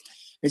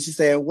 And she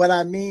said, what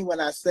I mean when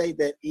I say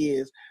that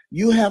is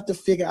you have to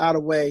figure out a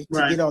way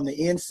to get on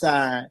the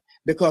inside,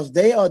 because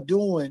they are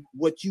doing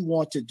what you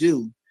want to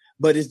do,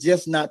 but it's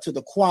just not to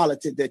the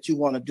quality that you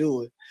want to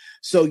do it.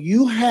 So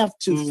you have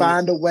to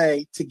find a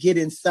way to get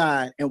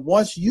inside. And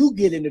once you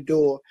get in the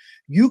door,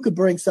 you could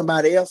bring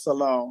somebody else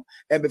along.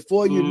 And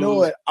before you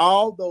know it,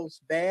 all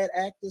those bad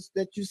actors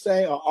that you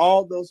say, or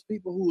all those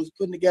people who is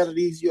putting together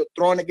you're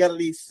throwing together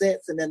these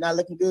sets and they're not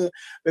looking good,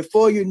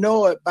 before you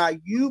know it, by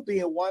you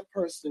being one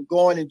person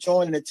going and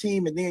joining a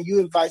team, and then you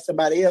invite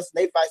somebody else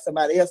and they invite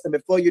somebody else, and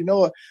before you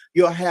know it,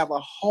 you'll have a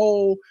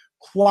whole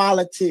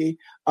quality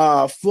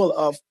full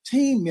of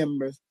team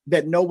members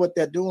that know what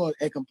they're doing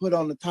and can put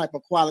on the type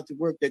of quality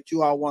work that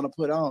you all want to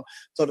put on.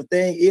 So the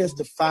thing is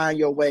to find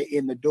your way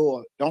in the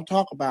door. Don't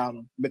talk about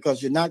them,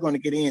 because you're not going to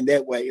get in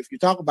that way. If you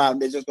talk about them,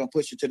 they're just going to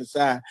push you to the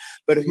side.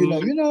 But if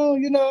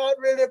I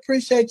really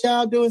appreciate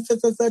y'all doing such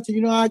and such.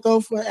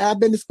 I've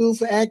been to school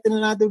for acting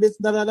and I do this,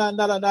 da da da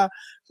da da da.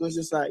 So it's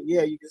just like,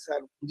 you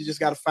just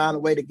got to find a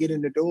way to get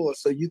in the door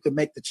so you can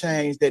make the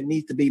change that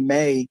needs to be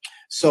made.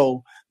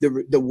 So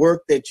the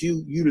work that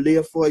you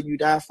live for, you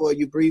die for,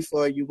 you breathe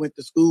for, you went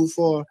to school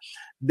for,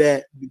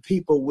 that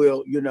people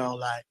will,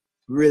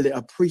 really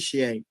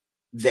appreciate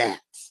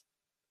that.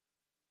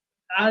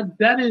 I'm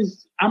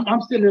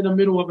sitting in the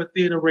middle of a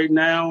theater right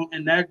now,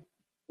 and that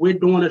we're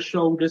doing a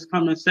show this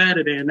coming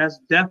Saturday, and that's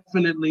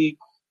definitely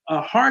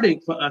a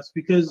heartache for us,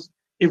 because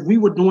if we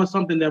were doing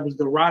something that was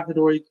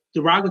derogatory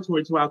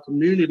to our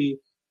community,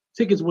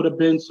 tickets would have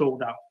been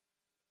sold out.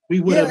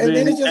 We would have been. And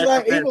then it's just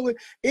like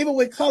even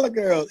with Color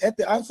Girls at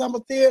the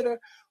Ensemble Theater,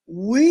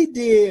 we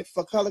did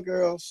for Color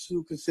Girls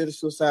who consider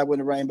Suicide When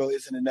the Rainbow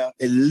Isn't Enough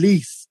at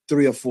least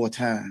 3 or 4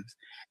 times,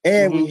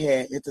 and we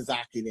had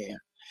Itazaki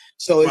there.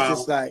 So it's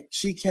just like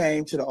she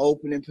came to the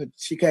opening.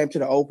 She came to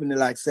the opening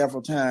like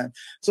several times.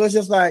 So it's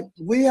just like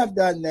we have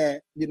done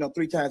that,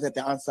 3 times at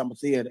the Ensemble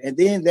Theater. And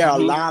then there are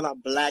a lot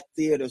of Black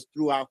theaters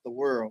throughout the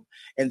world,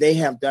 and they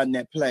have done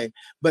that play.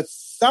 But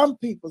some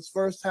people's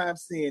first time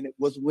seeing it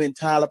was when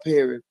Tyler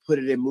Perry put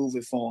it in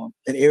movie form,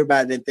 and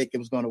everybody didn't think it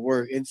was going to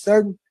work. In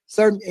certain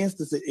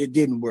instances, it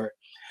didn't work.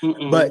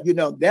 But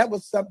that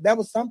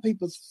was some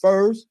people's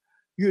first,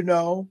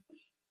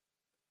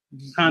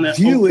 kind of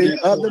viewing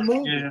of the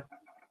movie. Yeah.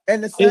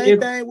 And the same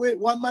thing with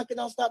One Monkey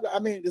Don't Stop. I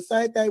mean, the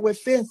same thing with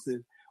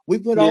Fences. We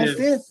put on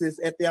Fences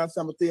at the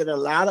Ensemble Theater. A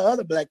lot of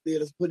other Black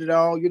theaters put it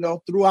on,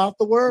 throughout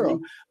the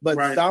world.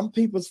 But some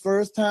people's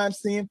first time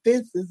seeing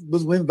Fences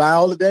was when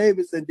Viola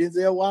Davis and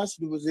Denzel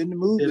Washington was in the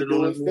movie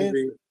doing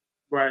Fences.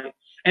 Right.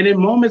 And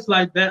in moments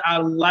like that, I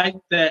like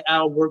that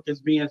our work is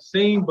being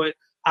seen, but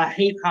I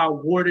hate how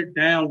watered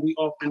down we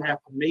often have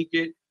to make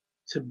it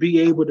to be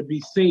able to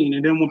be seen.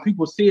 And then when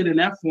people see it in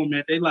that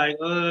format, they like,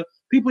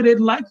 people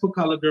didn't like For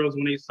Color Girls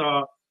when they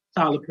saw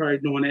Tyler Perry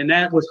doing it. And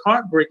that was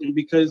heartbreaking,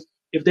 because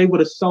if they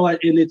would have saw it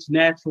in its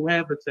natural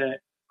habitat,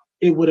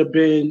 it would have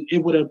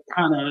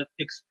kind of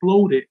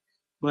exploded.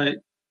 But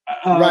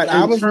right,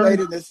 I was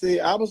waiting to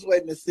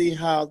see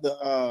how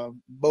the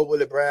Bo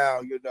Willie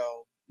Brown,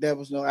 I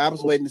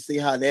was waiting to see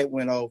how that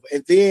went over.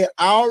 And then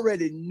I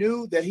already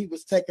knew that he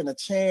was taking a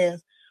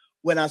chance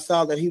when I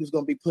saw that he was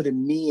going to be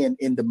putting men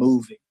in the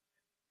movie.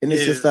 And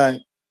it's just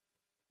like,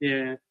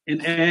 and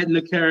adding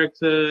the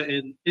character,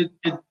 and it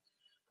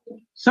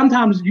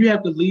sometimes you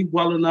have to leave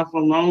well enough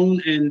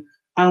alone. And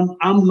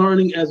I'm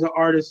learning as an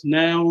artist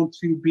now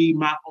to be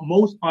my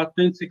most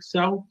authentic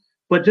self,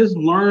 but just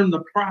learn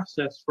the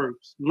process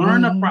first.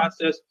 Learn the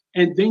process,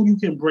 and then you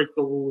can break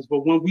the rules.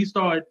 But when we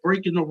start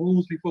breaking the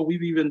rules before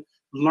we've even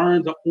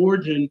learned the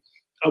origin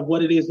of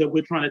what it is that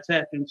we're trying to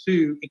tap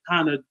into, it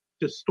kind of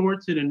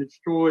distorts it and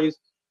destroys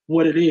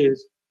what it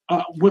is.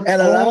 Go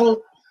ahead.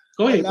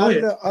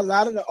 A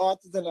lot of the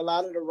authors and a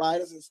lot of the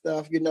writers and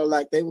stuff,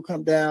 like they would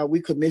come down, we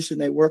commission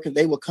their work, and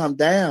they would come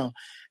down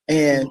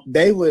and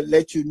they would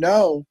let you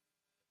know,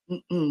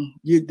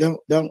 you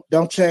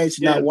don't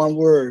change not one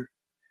word.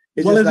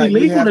 It's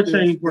illegal to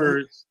change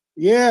words.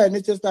 Yeah, and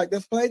it's just like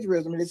that's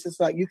plagiarism, and it's just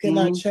like you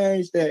cannot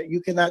change that. You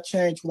cannot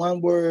change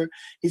one word.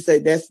 He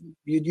said that's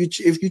you.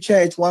 If you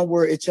change one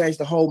word, it changed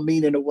the whole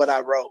meaning of what I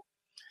wrote.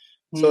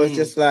 So it's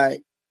just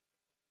like,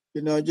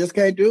 just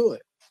can't do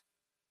it.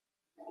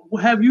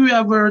 Have you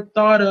ever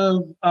thought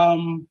of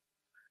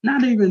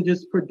not even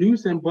just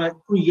producing, but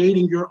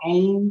creating your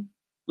own,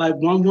 like,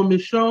 one-woman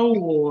show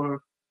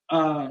or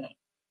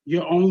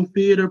your own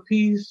theater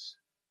piece?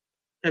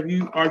 Are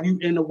you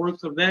in the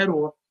works of that,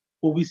 or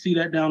will we see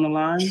that down the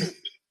line?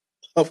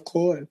 Of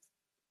course.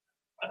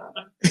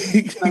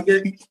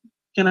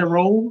 Can I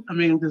roll? I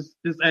mean, just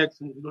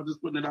asking,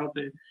 just putting it out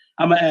there.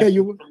 I'm gonna ask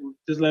you.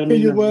 Just let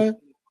me know. What?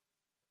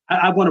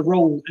 I want to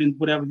roll in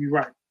whatever you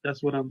write.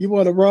 That's what I'm. You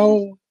want to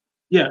roll?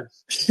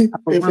 Yes. If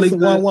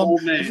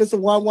it's a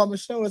one-woman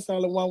show, it's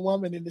only one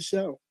woman in the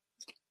show.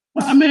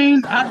 Well, I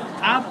mean,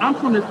 I'm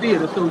from the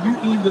theater, so you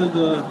either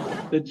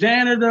the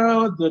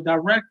janitor, the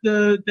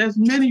director. There's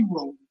many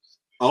roles.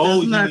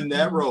 Oh, you mean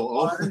that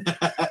role? Oh.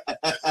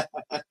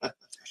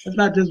 It's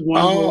not just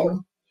one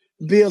role.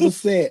 Build a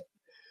set.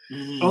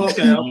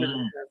 Okay.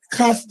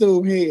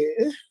 Costume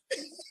head.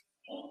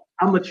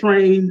 I'm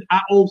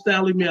I owe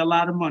Sally me a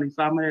lot of money,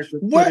 so I'm gonna have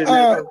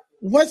to.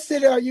 What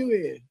city are you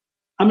in?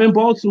 I'm in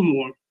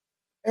Baltimore.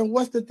 And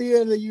what's the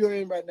theater you're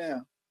in right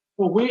now?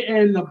 Well, we're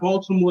in the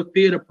Baltimore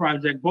Theater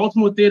Project.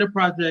 Baltimore Theater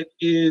Project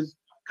is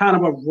kind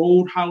of a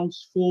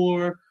roadhouse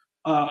for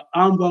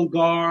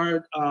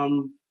avant-garde,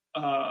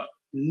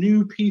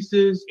 new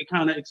pieces, a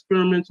kind of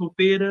experimental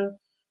theater.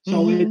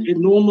 So it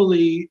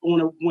normally,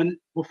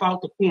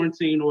 without the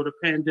quarantine or the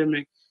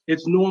pandemic,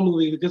 it's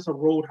normally just a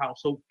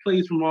roadhouse. So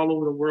plays from all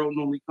over the world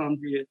normally come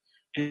here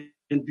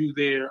and do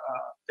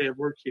their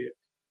work here.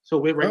 So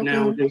we're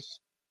now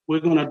we're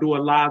going to do a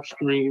live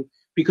stream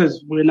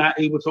because we're not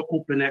able to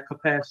open that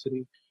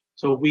capacity.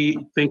 So we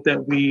think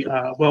that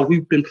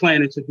we've been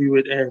planning to do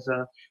it as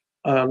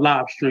a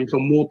live stream so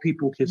more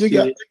people can see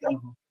it.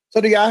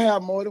 So do y'all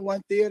have more than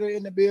one theater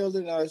in the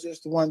building, or is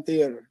just one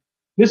theater?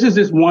 This is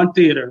just one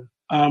theater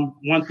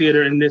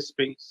in this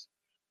space.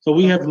 So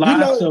we have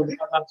lots of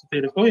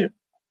theaters. Go ahead.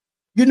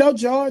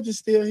 George is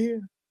still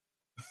here.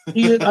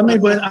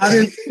 But I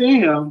didn't see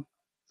him.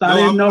 So I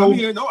didn't know. I'm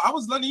here. No, I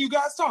was letting you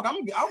guys talk.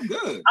 I'm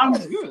good.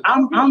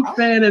 I'm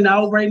fanning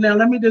out right now.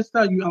 Let me just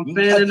tell you, I'm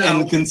fanning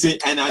out.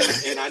 And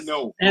I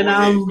know.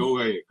 Go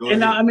ahead.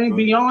 And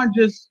beyond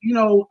just,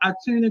 I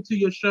tune into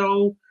your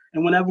show,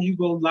 and whenever you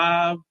go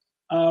live,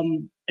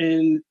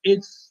 and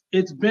it's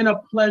been a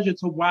pleasure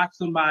to watch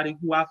somebody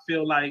who I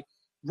feel like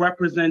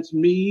represents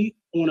me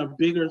on a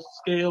bigger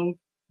scale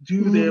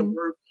do their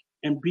work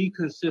and be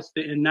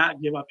consistent and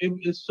not give up.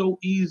 It's so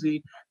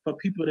easy for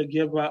people to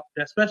give up,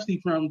 especially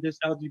from this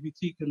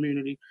LGBT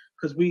community,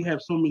 because we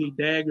have so many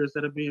daggers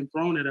that are being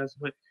thrown at us.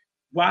 But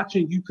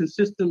watching you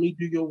consistently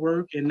do your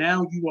work, and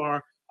now you are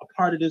a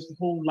part of this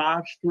whole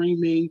live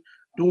streaming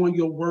doing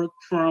your work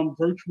from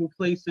virtual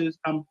places.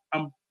 I'm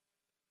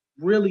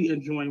really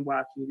enjoying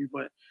watching you,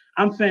 but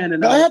I'm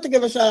fanning out. I have to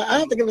give a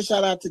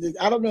shout out to this.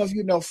 I don't know if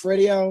you know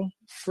Fredio.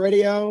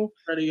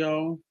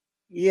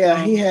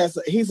 Yeah,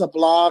 he's a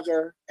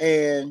blogger,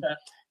 and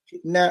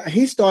now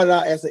he started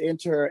out as an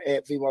intern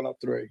at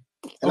V103.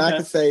 And I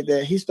can say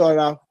that he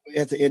started out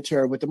as an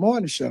intern with the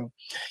morning show.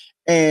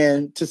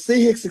 And to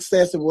see his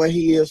success and where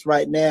he is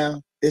right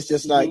now, it's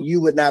just like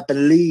you would not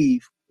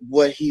believe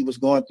what he was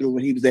going through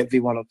when he was at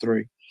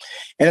V103.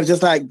 And it's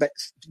just like,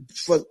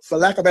 for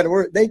lack of a better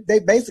word, they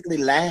basically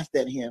laughed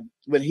at him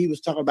when he was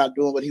talking about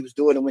doing what he was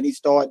doing and when he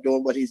started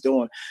doing what he's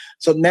doing.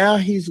 So now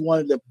he's one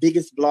of the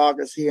biggest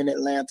bloggers here in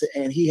Atlanta,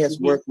 and he has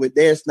worked with,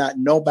 there's not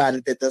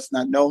nobody that does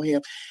not know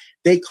him.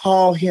 They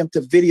call him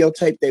to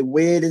videotape their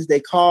weddings. They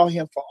call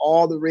him for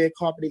all the red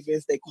carpet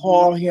events. They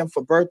call him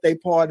for birthday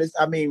parties.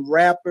 I mean,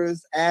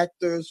 rappers,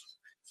 actors,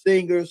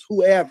 singers,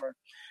 whoever.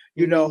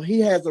 You know,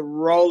 he has a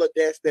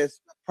Rolodex that's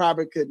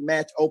probably could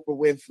match Oprah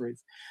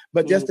Winfrey's.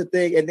 But just the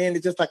thing, and then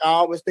it's just like I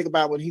always think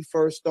about when he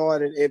first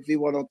started at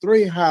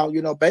V103, how,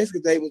 you know,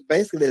 basically they was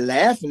basically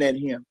laughing at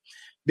him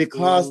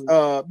because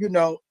of, you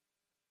know,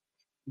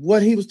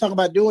 what he was talking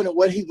about doing and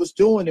what he was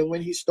doing and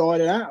when he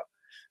started out.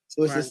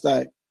 So it's just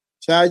like,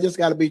 so you just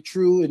got to be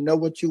true and know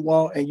what you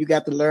want, and you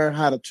got to learn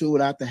how to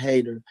tune out the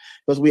haters,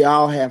 because we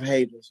all have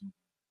haters.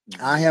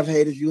 I have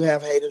haters, you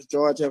have haters,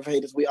 George have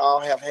haters, we all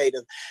have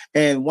haters.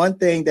 And one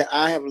thing that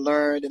I have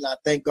learned, and I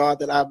thank God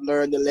that I've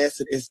learned the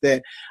lesson, is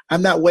that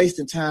I'm not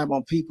wasting time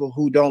on people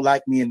who don't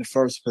like me in the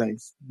first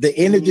place. The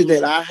energy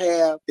that I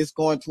have is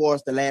going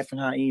towards the Laughing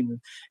Hyenas.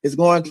 It's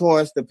going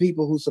towards the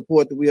people who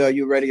support the We Are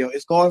You Radio.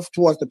 It's going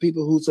towards the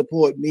people who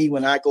support me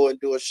when I go and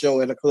do a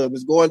show at a club.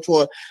 It's going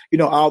toward, you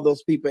know, all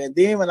those people. And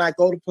then when I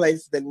go to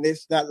places that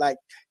it's not like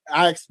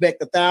I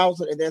expect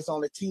 1,000 and there's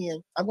only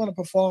 10, I'm going to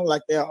perform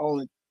like there are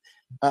only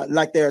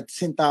like there are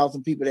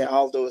 10,000 people there,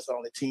 although it's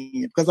only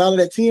 10. Because out of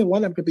that 10, one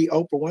of them could be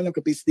Oprah, one of them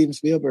could be Steven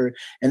Spielberg,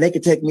 and they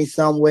could take me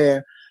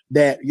somewhere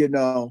that, you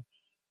know,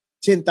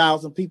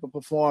 10,000 people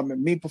perform,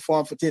 and me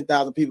perform for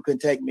 10,000 people couldn't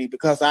take me,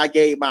 because I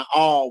gave my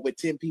all with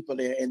 10 people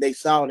there, and they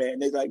saw that,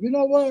 and they're like, you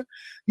know what?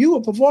 You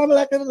were performing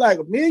like it was like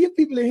 1 million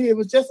people in here. It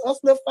was just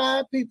us little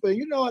 5 people,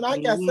 you know, and I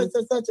got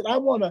such, and I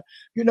want to,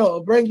 you know,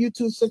 bring you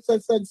to such,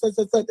 and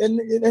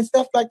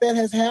stuff like that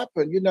has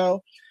happened, you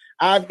know.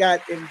 I've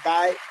got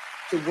invited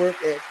to work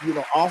at, you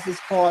know, office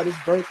parties,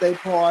 birthday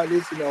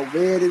parties, you know,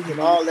 weddings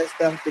and all that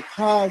stuff,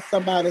 because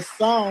somebody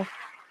saw,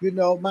 you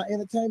know, my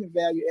entertainment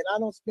value. And I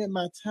don't spend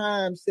my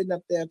time sitting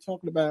up there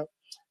talking about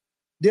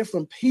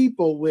different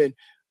people with,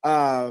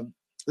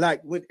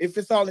 if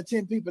it's only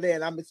 10 people there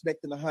and I'm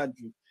expecting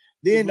 100.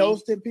 Then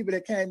those 10 people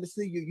that came to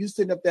see you, you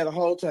sitting up there the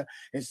whole time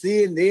and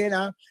seeing, then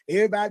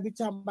everybody be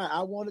talking about,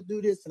 I want to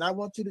do this and I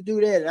want you to do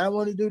that and I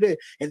want to do that.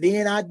 And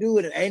then I do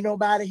it and ain't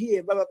nobody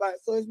here, blah, blah, blah.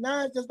 So it's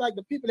not just like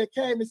the people that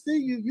came to see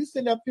you, you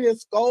sitting up here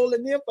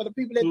scolding them for the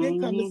people that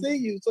didn't come to see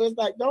you. So it's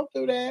like, don't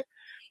do that.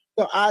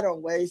 So I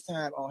don't waste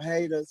time on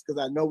haters,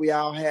 because I know we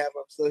all have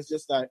them. So it's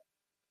just like,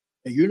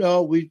 and you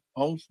know, we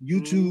on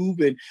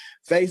YouTube and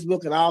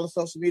Facebook and all the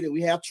social media,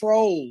 we have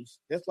trolls.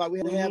 That's why we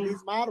have to have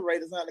these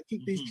moderators on to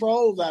keep these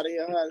trolls out of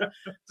here, honey.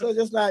 So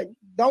just like,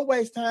 don't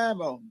waste time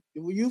on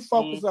them. When you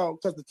focus on,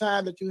 because the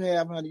time that you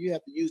have, honey, you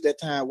have to use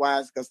that time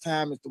wise, because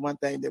time is the one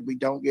thing that we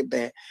don't get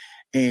back.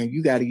 And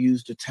you got to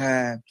use the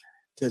time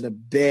to the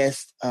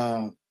best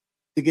to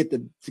get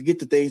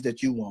the things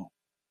that you want.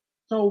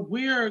 So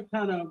we're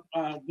kind of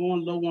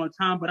going low on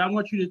time, but I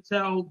want you to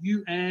tell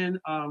you and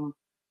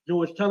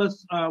George, tell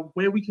us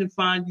where we can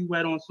find you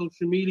at on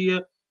social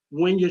media,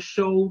 when your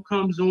show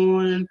comes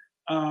on,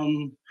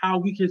 how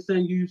we can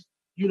send you,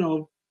 you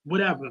know,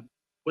 whatever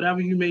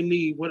you may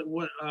need.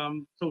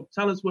 So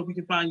tell us where we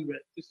can find you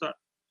at to start.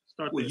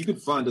 Well, you can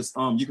find us.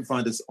 You can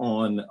find us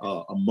on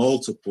a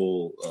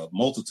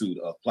multitude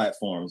of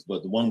platforms.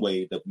 But the one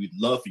way that we'd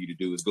love for you to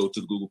do is go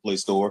to the Google Play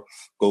Store,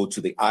 go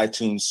to the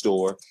iTunes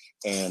Store,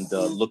 and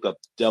look up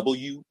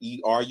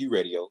WERU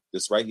Radio.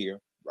 This right here.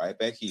 Right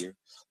back here.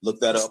 Look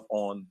that up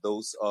on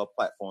those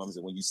platforms,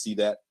 and when you see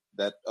that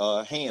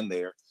hand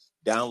there,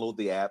 download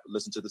the app,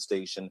 listen to the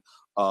station.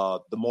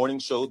 The morning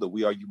show, the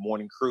We Are You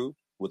Morning Crew,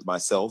 with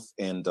myself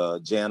and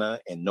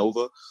Jana and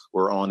Nova,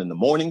 we're on in the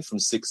morning from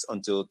 6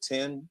 until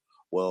 10,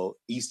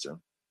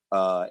 Eastern.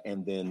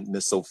 And then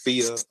Miss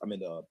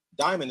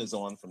Diamond is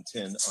on from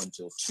 10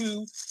 until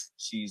 2.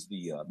 She's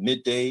the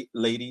midday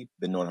lady.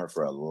 Been knowing her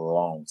for a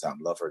long time.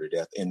 Love her to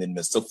death. And then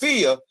Miss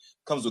Sophia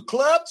comes with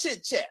Club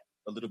Chit Chat.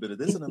 A little bit of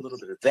this and a little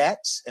bit of that,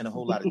 and a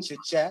whole lot of chit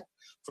chat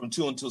from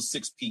 2 until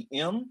 6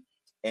 p.m.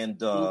 And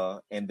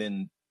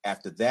then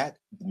after that,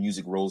 the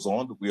music rolls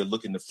on. But we are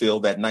looking to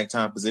fill that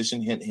nighttime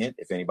position. Hint, hint.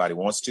 If anybody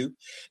wants to,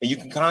 and you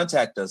can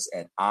contact us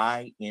at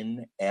many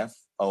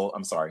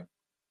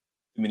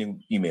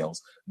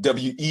emails.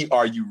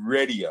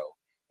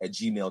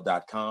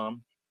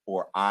 WERUradio@gmail.com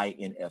or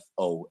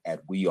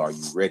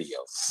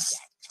info@weareyouradio.com.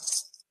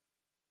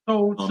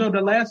 So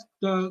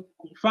the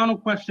final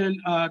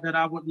question that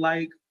I would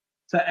like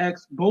to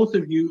ask both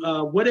of you,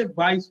 what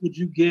advice would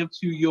you give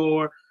to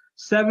your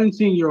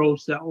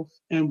 17-year-old self,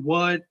 and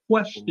what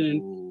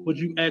question would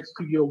you ask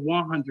to your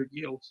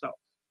 100-year-old self?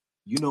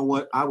 You know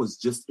what? I was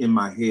just in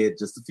my head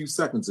just a few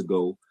seconds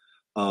ago,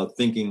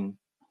 thinking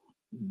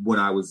when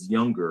I was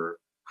younger,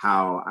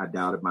 how I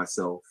doubted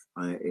myself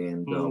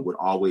and would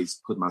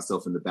always put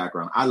myself in the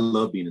background. I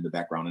love being in the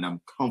background, and I'm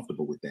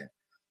comfortable with that.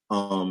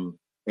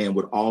 And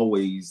would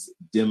always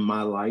dim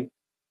my light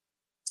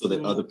so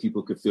that other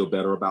people could feel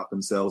better about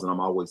themselves. And I'm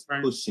always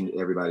pushing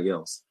everybody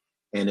else.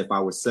 And if I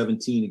was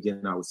 17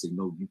 again, I would say,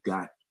 no, you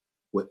got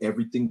with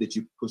everything that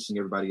you're pushing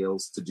everybody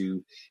else to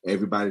do,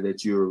 everybody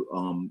that you're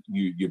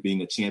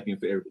being a champion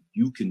for, everybody,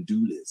 you can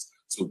do this.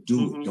 So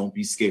do it. Don't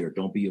be scared.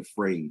 Don't be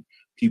afraid.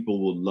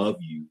 People will love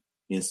you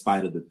in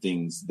spite of the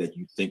things that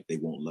you think they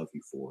won't love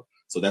you for.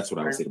 So that's what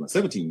I would say to my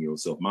 17-year-old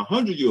self. My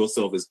 100-year-old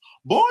self is,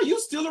 boy, you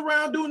still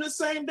around doing the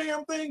same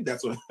damn thing?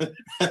 That's what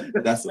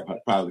that's what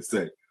I'd probably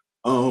say.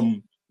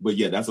 But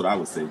yeah, that's what I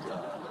would say.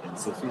 And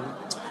Sophia?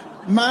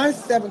 My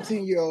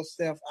 17-year-old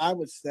self, I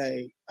would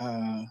say,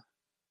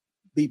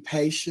 be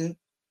patient,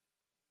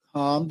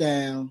 calm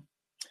down,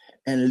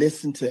 and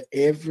listen to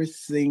every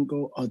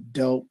single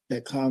adult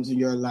that comes in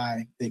your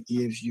life that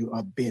gives you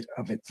a bit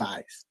of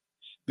advice.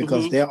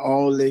 Because they're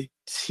only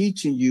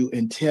teaching you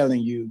and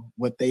telling you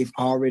what they've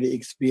already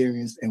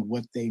experienced and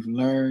what they've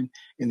learned,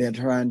 and they're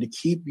trying to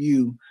keep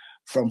you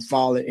from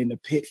falling in the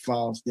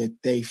pitfalls that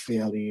they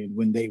fell in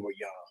when they were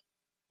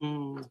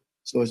young.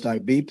 So it's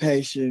like, be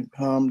patient,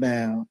 calm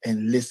down,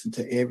 and listen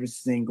to every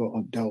single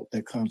adult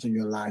that comes in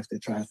your life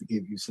that tries to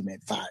give you some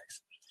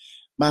advice.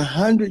 My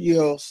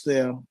 100-year-old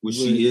self, which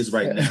she is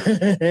right now,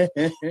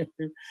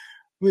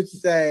 would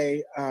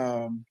say,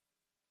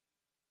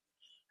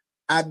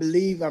 I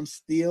believe I'm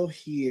still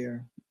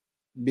here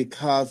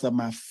because of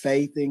my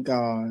faith in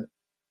God,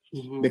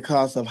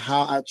 because of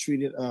how I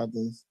treated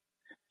others,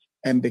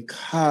 and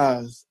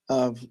because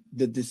of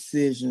the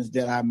decisions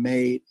that I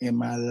made in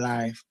my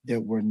life that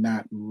were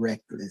not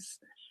reckless.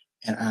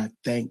 And I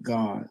thank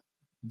God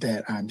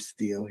that I'm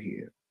still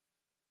here.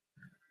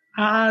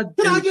 Can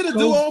I get a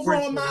do-over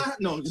on my...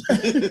 No.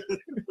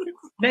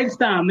 Next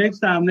time. But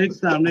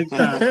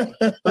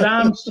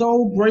I'm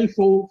so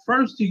grateful,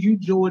 first to you,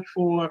 George,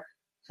 for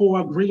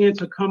agreeing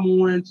to come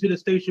on to the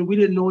station. We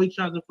didn't know each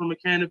other from a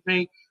can of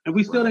paint, and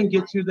we still didn't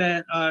get to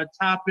that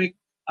topic.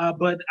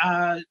 But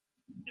I'm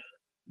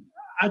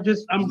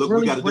Look,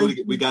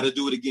 really we got to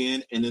do it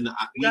again, and then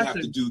we have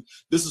to do.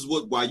 This is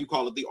why you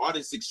call it the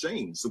artist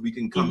exchange, so we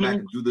can come back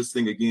and do this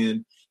thing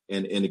again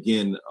and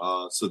again,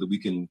 so that we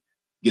can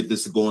get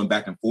this going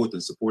back and forth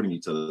and supporting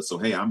each other. So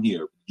hey, I'm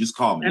here. Just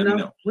call me. Let me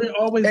know. We're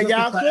always. And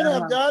y'all could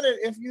have done it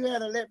if you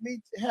had let me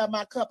have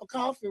my cup of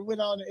coffee and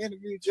went on to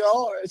interview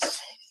George.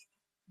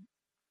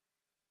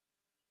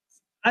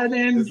 And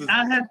then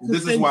I have to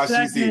say, why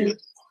she's here.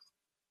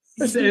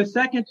 And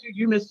second to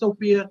you, Miss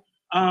Sophia,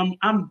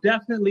 I'm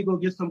definitely gonna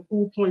get some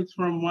cool points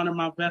from one of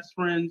my best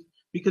friends,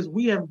 because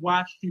we have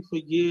watched you for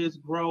years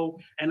grow,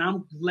 and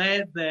I'm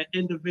glad that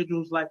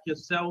individuals like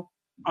yourself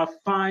are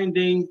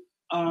finding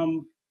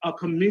a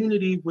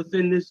community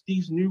within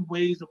these new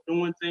ways of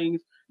doing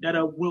things that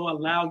will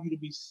allow you to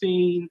be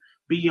seen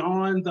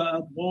beyond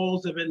the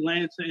walls of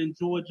Atlanta and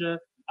Georgia.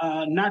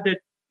 Not that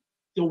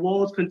the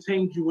walls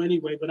contained you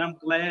anyway, but I'm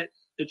glad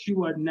that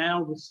you are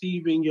now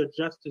receiving your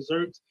just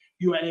desserts.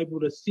 You are able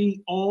to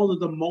see all of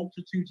the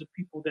multitudes of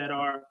people that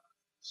are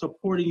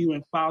supporting you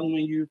and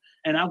following you.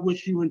 And I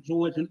wish you and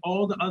George and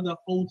all the other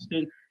hosts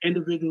and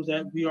individuals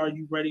at We Are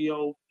You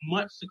Radio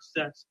much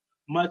success,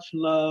 much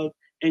love.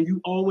 And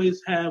you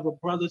always have a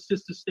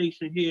brother-sister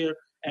station here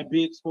at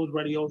Be Exposed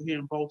Radio here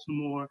in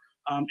Baltimore.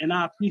 And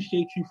I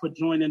appreciate you for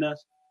joining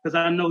us, because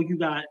I know you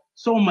got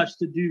so much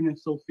to do,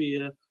 Ms.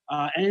 Sophia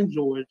and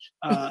George.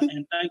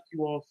 And thank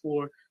you all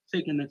for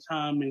taking the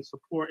time and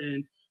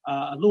supporting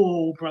a little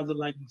old brother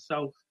like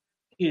myself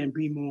here in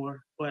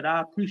B-More. But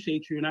I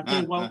appreciate you, and I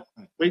can't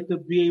wait to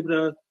be able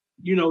to,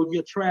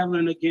 you're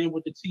traveling again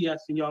with the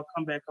TS, and y'all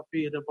come back up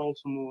here to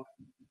Baltimore.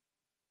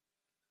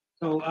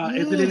 So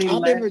is it any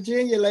I've been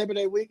Virginia Labor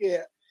Day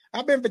weekend.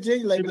 I've been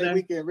Virginia Labor Day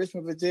weekend,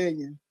 Richmond,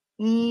 Virginia.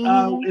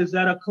 Is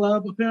that a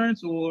club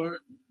appearance or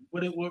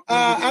what?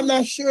 I'm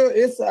not sure.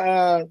 It's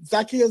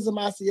Zakia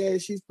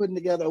Zamassier. She's putting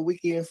together a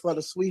weekend for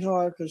the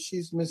Sweetheart, because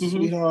she's Miss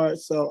Sweetheart.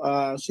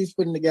 So she's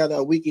putting together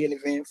a weekend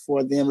event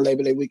for them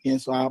Labor Day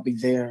weekend. So I'll be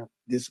there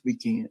this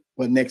weekend,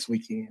 next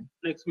weekend.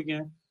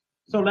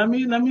 So let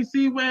me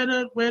see where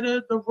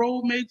the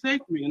road may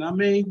take me, and I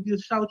may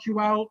just shout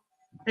you out,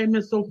 hey,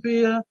 Miss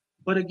Sophia.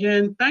 But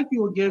again, thank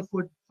you again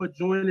for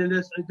joining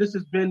us. This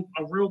has been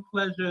a real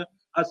pleasure,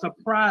 a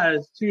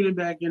surprise tuning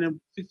back in and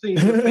seeing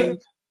your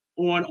face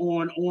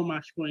on my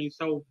screen.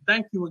 So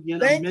thank you again.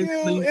 Thank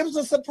you. It was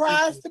a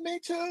surprise to me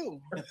too.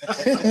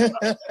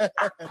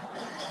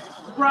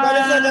 But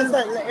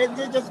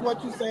it's just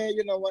what you said.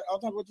 You know what? On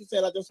top of what you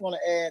said, I just want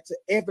to add to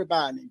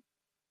everybody: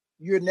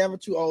 you're never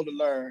too old to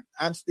learn.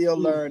 I'm still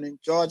learning.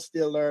 George's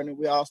still learning.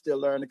 We're all still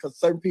learning, because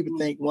certain people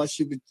think once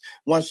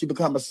you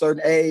become a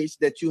certain age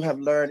that you have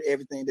learned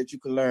everything that you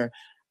can learn.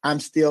 I'm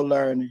still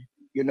learning.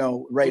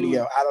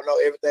 radio. I don't know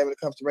everything when it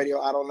comes to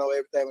radio. I don't know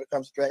everything when it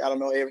comes to drag. I don't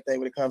know everything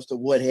when it comes to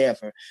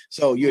whatever.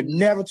 So you're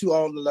never too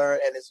old to learn.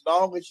 And as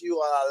long as you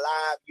are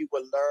alive, you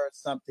will learn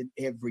something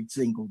every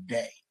single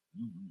day.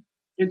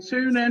 And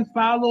tune in,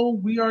 follow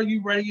We Are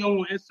You Radio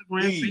on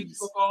Instagram, Please.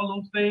 Facebook, all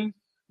those things.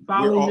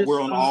 Follow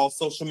we're on all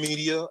social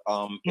media.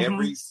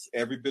 Every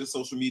bit of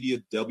social media,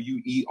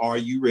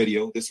 WERU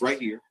Radio. This right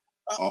here.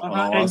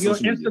 And your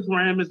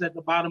Instagram is at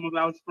the bottom of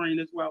our screen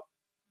as well.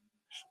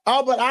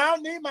 Oh, but I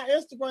don't need my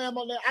Instagram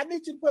on there. I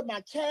need you to put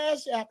my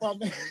Cash App on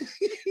there.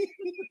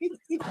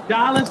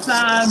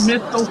 $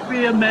 Miss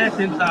Sophia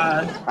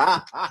McIntyre.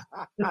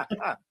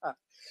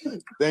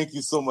 Thank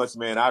you so much,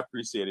 man. I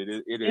appreciate it.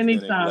 It is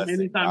anytime.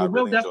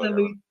 We'll really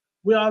definitely.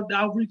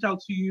 I'll reach out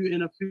to you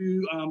in a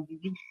few.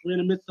 We're in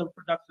the midst of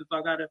production, so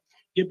I gotta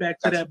get back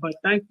to that. But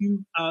thank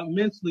you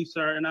immensely,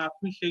 sir, and I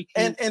appreciate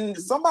you. And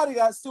somebody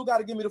still got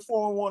to give me the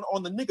 411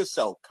 on the nigga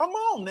show. Come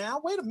on now,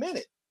 wait a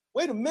minute.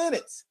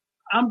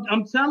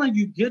 I'm telling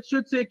you, get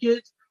your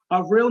tickets.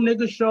 A Real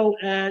Nigga Show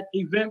at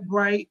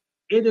Eventbrite.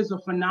 It is a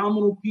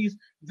phenomenal piece.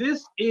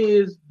 This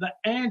is the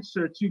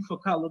answer to For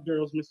Color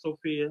Girls, Miss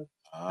Sophia.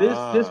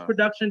 This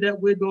production that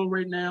we're doing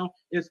right now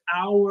is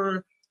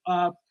our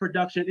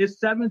production. It's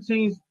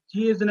 17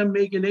 years in the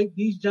making.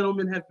 These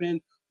gentlemen have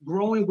been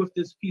growing with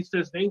this piece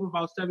since they were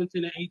about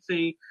 17 and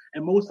 18,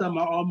 and most of them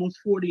are almost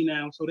 40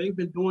 now. So they've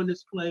been doing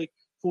this play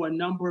for a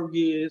number of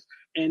years,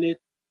 and it's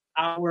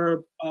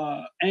our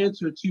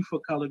answer to For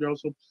Color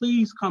Girls. So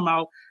please come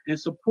out and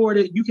support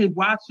it. You can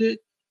watch it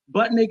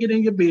butt naked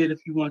in your bed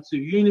if you want to.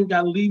 You ain't even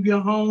got to leave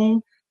your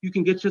home. You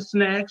can get your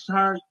snacks.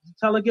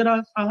 Tell her get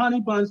her honey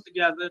buns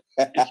together,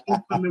 and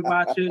she'll come and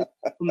watch it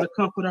from the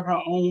comfort of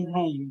her own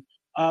home.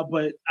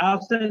 But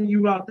I'll send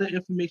you out the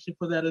information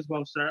for that as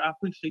well, sir. I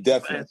appreciate you.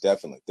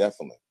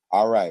 Definitely.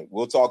 All right.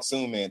 We'll talk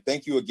soon, man.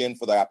 Thank you again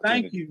for the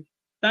opportunity.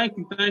 Thank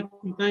you,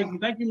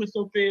 Ms.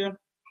 Sophia.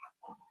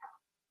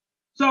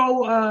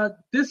 So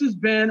this has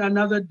been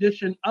another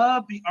edition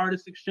of the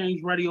Artist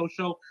Exchange Radio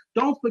Show.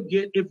 Don't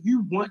forget, if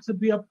you want to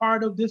be a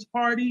part of this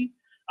party,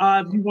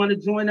 if you want to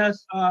join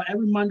us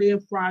every Monday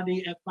and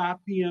Friday at 5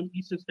 p.m.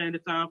 Eastern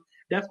Standard Time,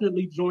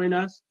 definitely join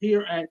us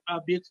here at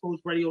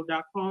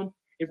BeExposedRadio.com.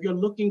 If you're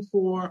looking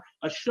for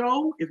a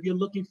show, if you're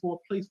looking for a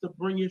place to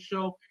bring your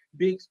show,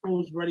 Be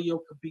Exposed Radio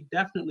could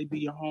definitely be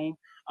your home.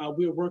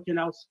 We're working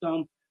out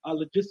some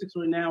logistics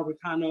right now. We're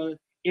kind of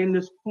in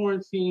this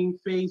quarantine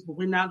phase, but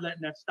we're not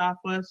letting that stop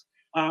us.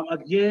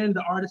 Again,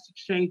 the Artist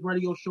Exchange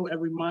Radio Show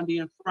every Monday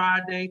and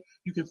Friday.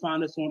 You can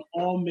find us on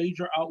all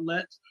major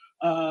outlets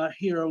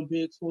here on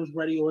Be Exposed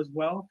Radio as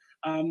well.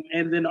 And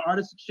then the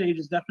Artist Exchange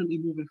is definitely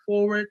moving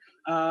forward.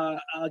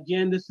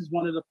 Again, this is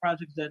one of the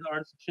projects that the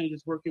Artist Exchange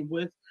is working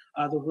with,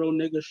 the Real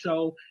Nigga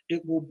Show.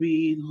 It will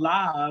be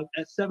live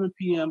at 7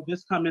 p.m.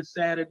 this coming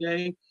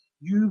Saturday.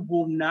 You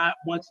will not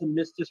want to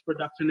miss this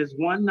production. It's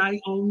one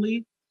night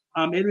only.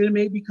 It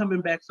may be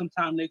coming back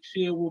sometime next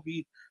year. We'll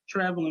be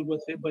traveling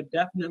with it, but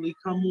definitely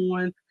come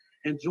on,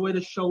 enjoy the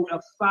show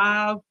of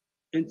 5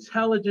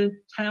 intelligent,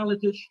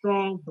 talented,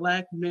 strong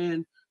Black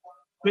men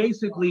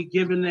basically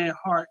pouring their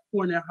heart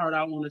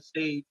out on the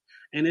stage.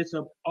 And it's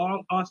an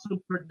awesome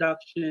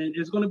production.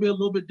 It's going to be a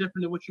little bit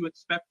different than what you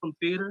expect from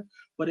theater,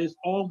 but it's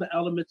all the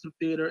elements of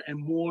theater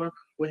and more.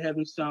 We're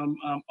having some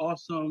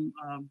awesome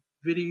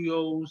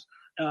videos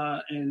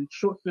and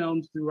short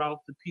films throughout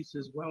the piece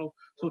as well.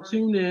 So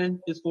tune in.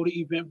 Just go to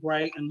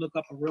Eventbrite and look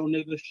up A Real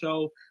Nigga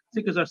Show.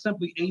 Tickets are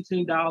simply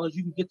 $18.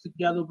 You can get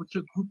together with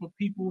your group of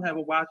people, have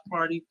a watch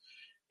party,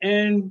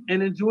 and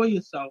enjoy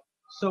yourself.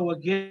 So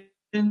again,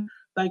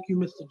 thank you,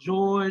 Mr.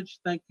 George.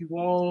 Thank you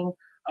all.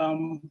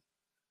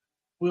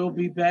 We'll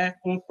be back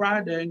on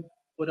Friday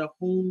with a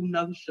whole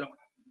nother show.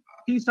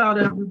 Peace out,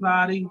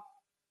 everybody.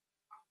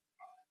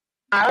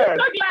 He looked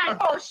like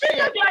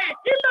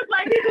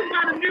he just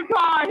got a new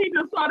car. He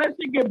just saw that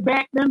shit get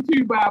backed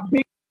into by a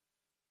big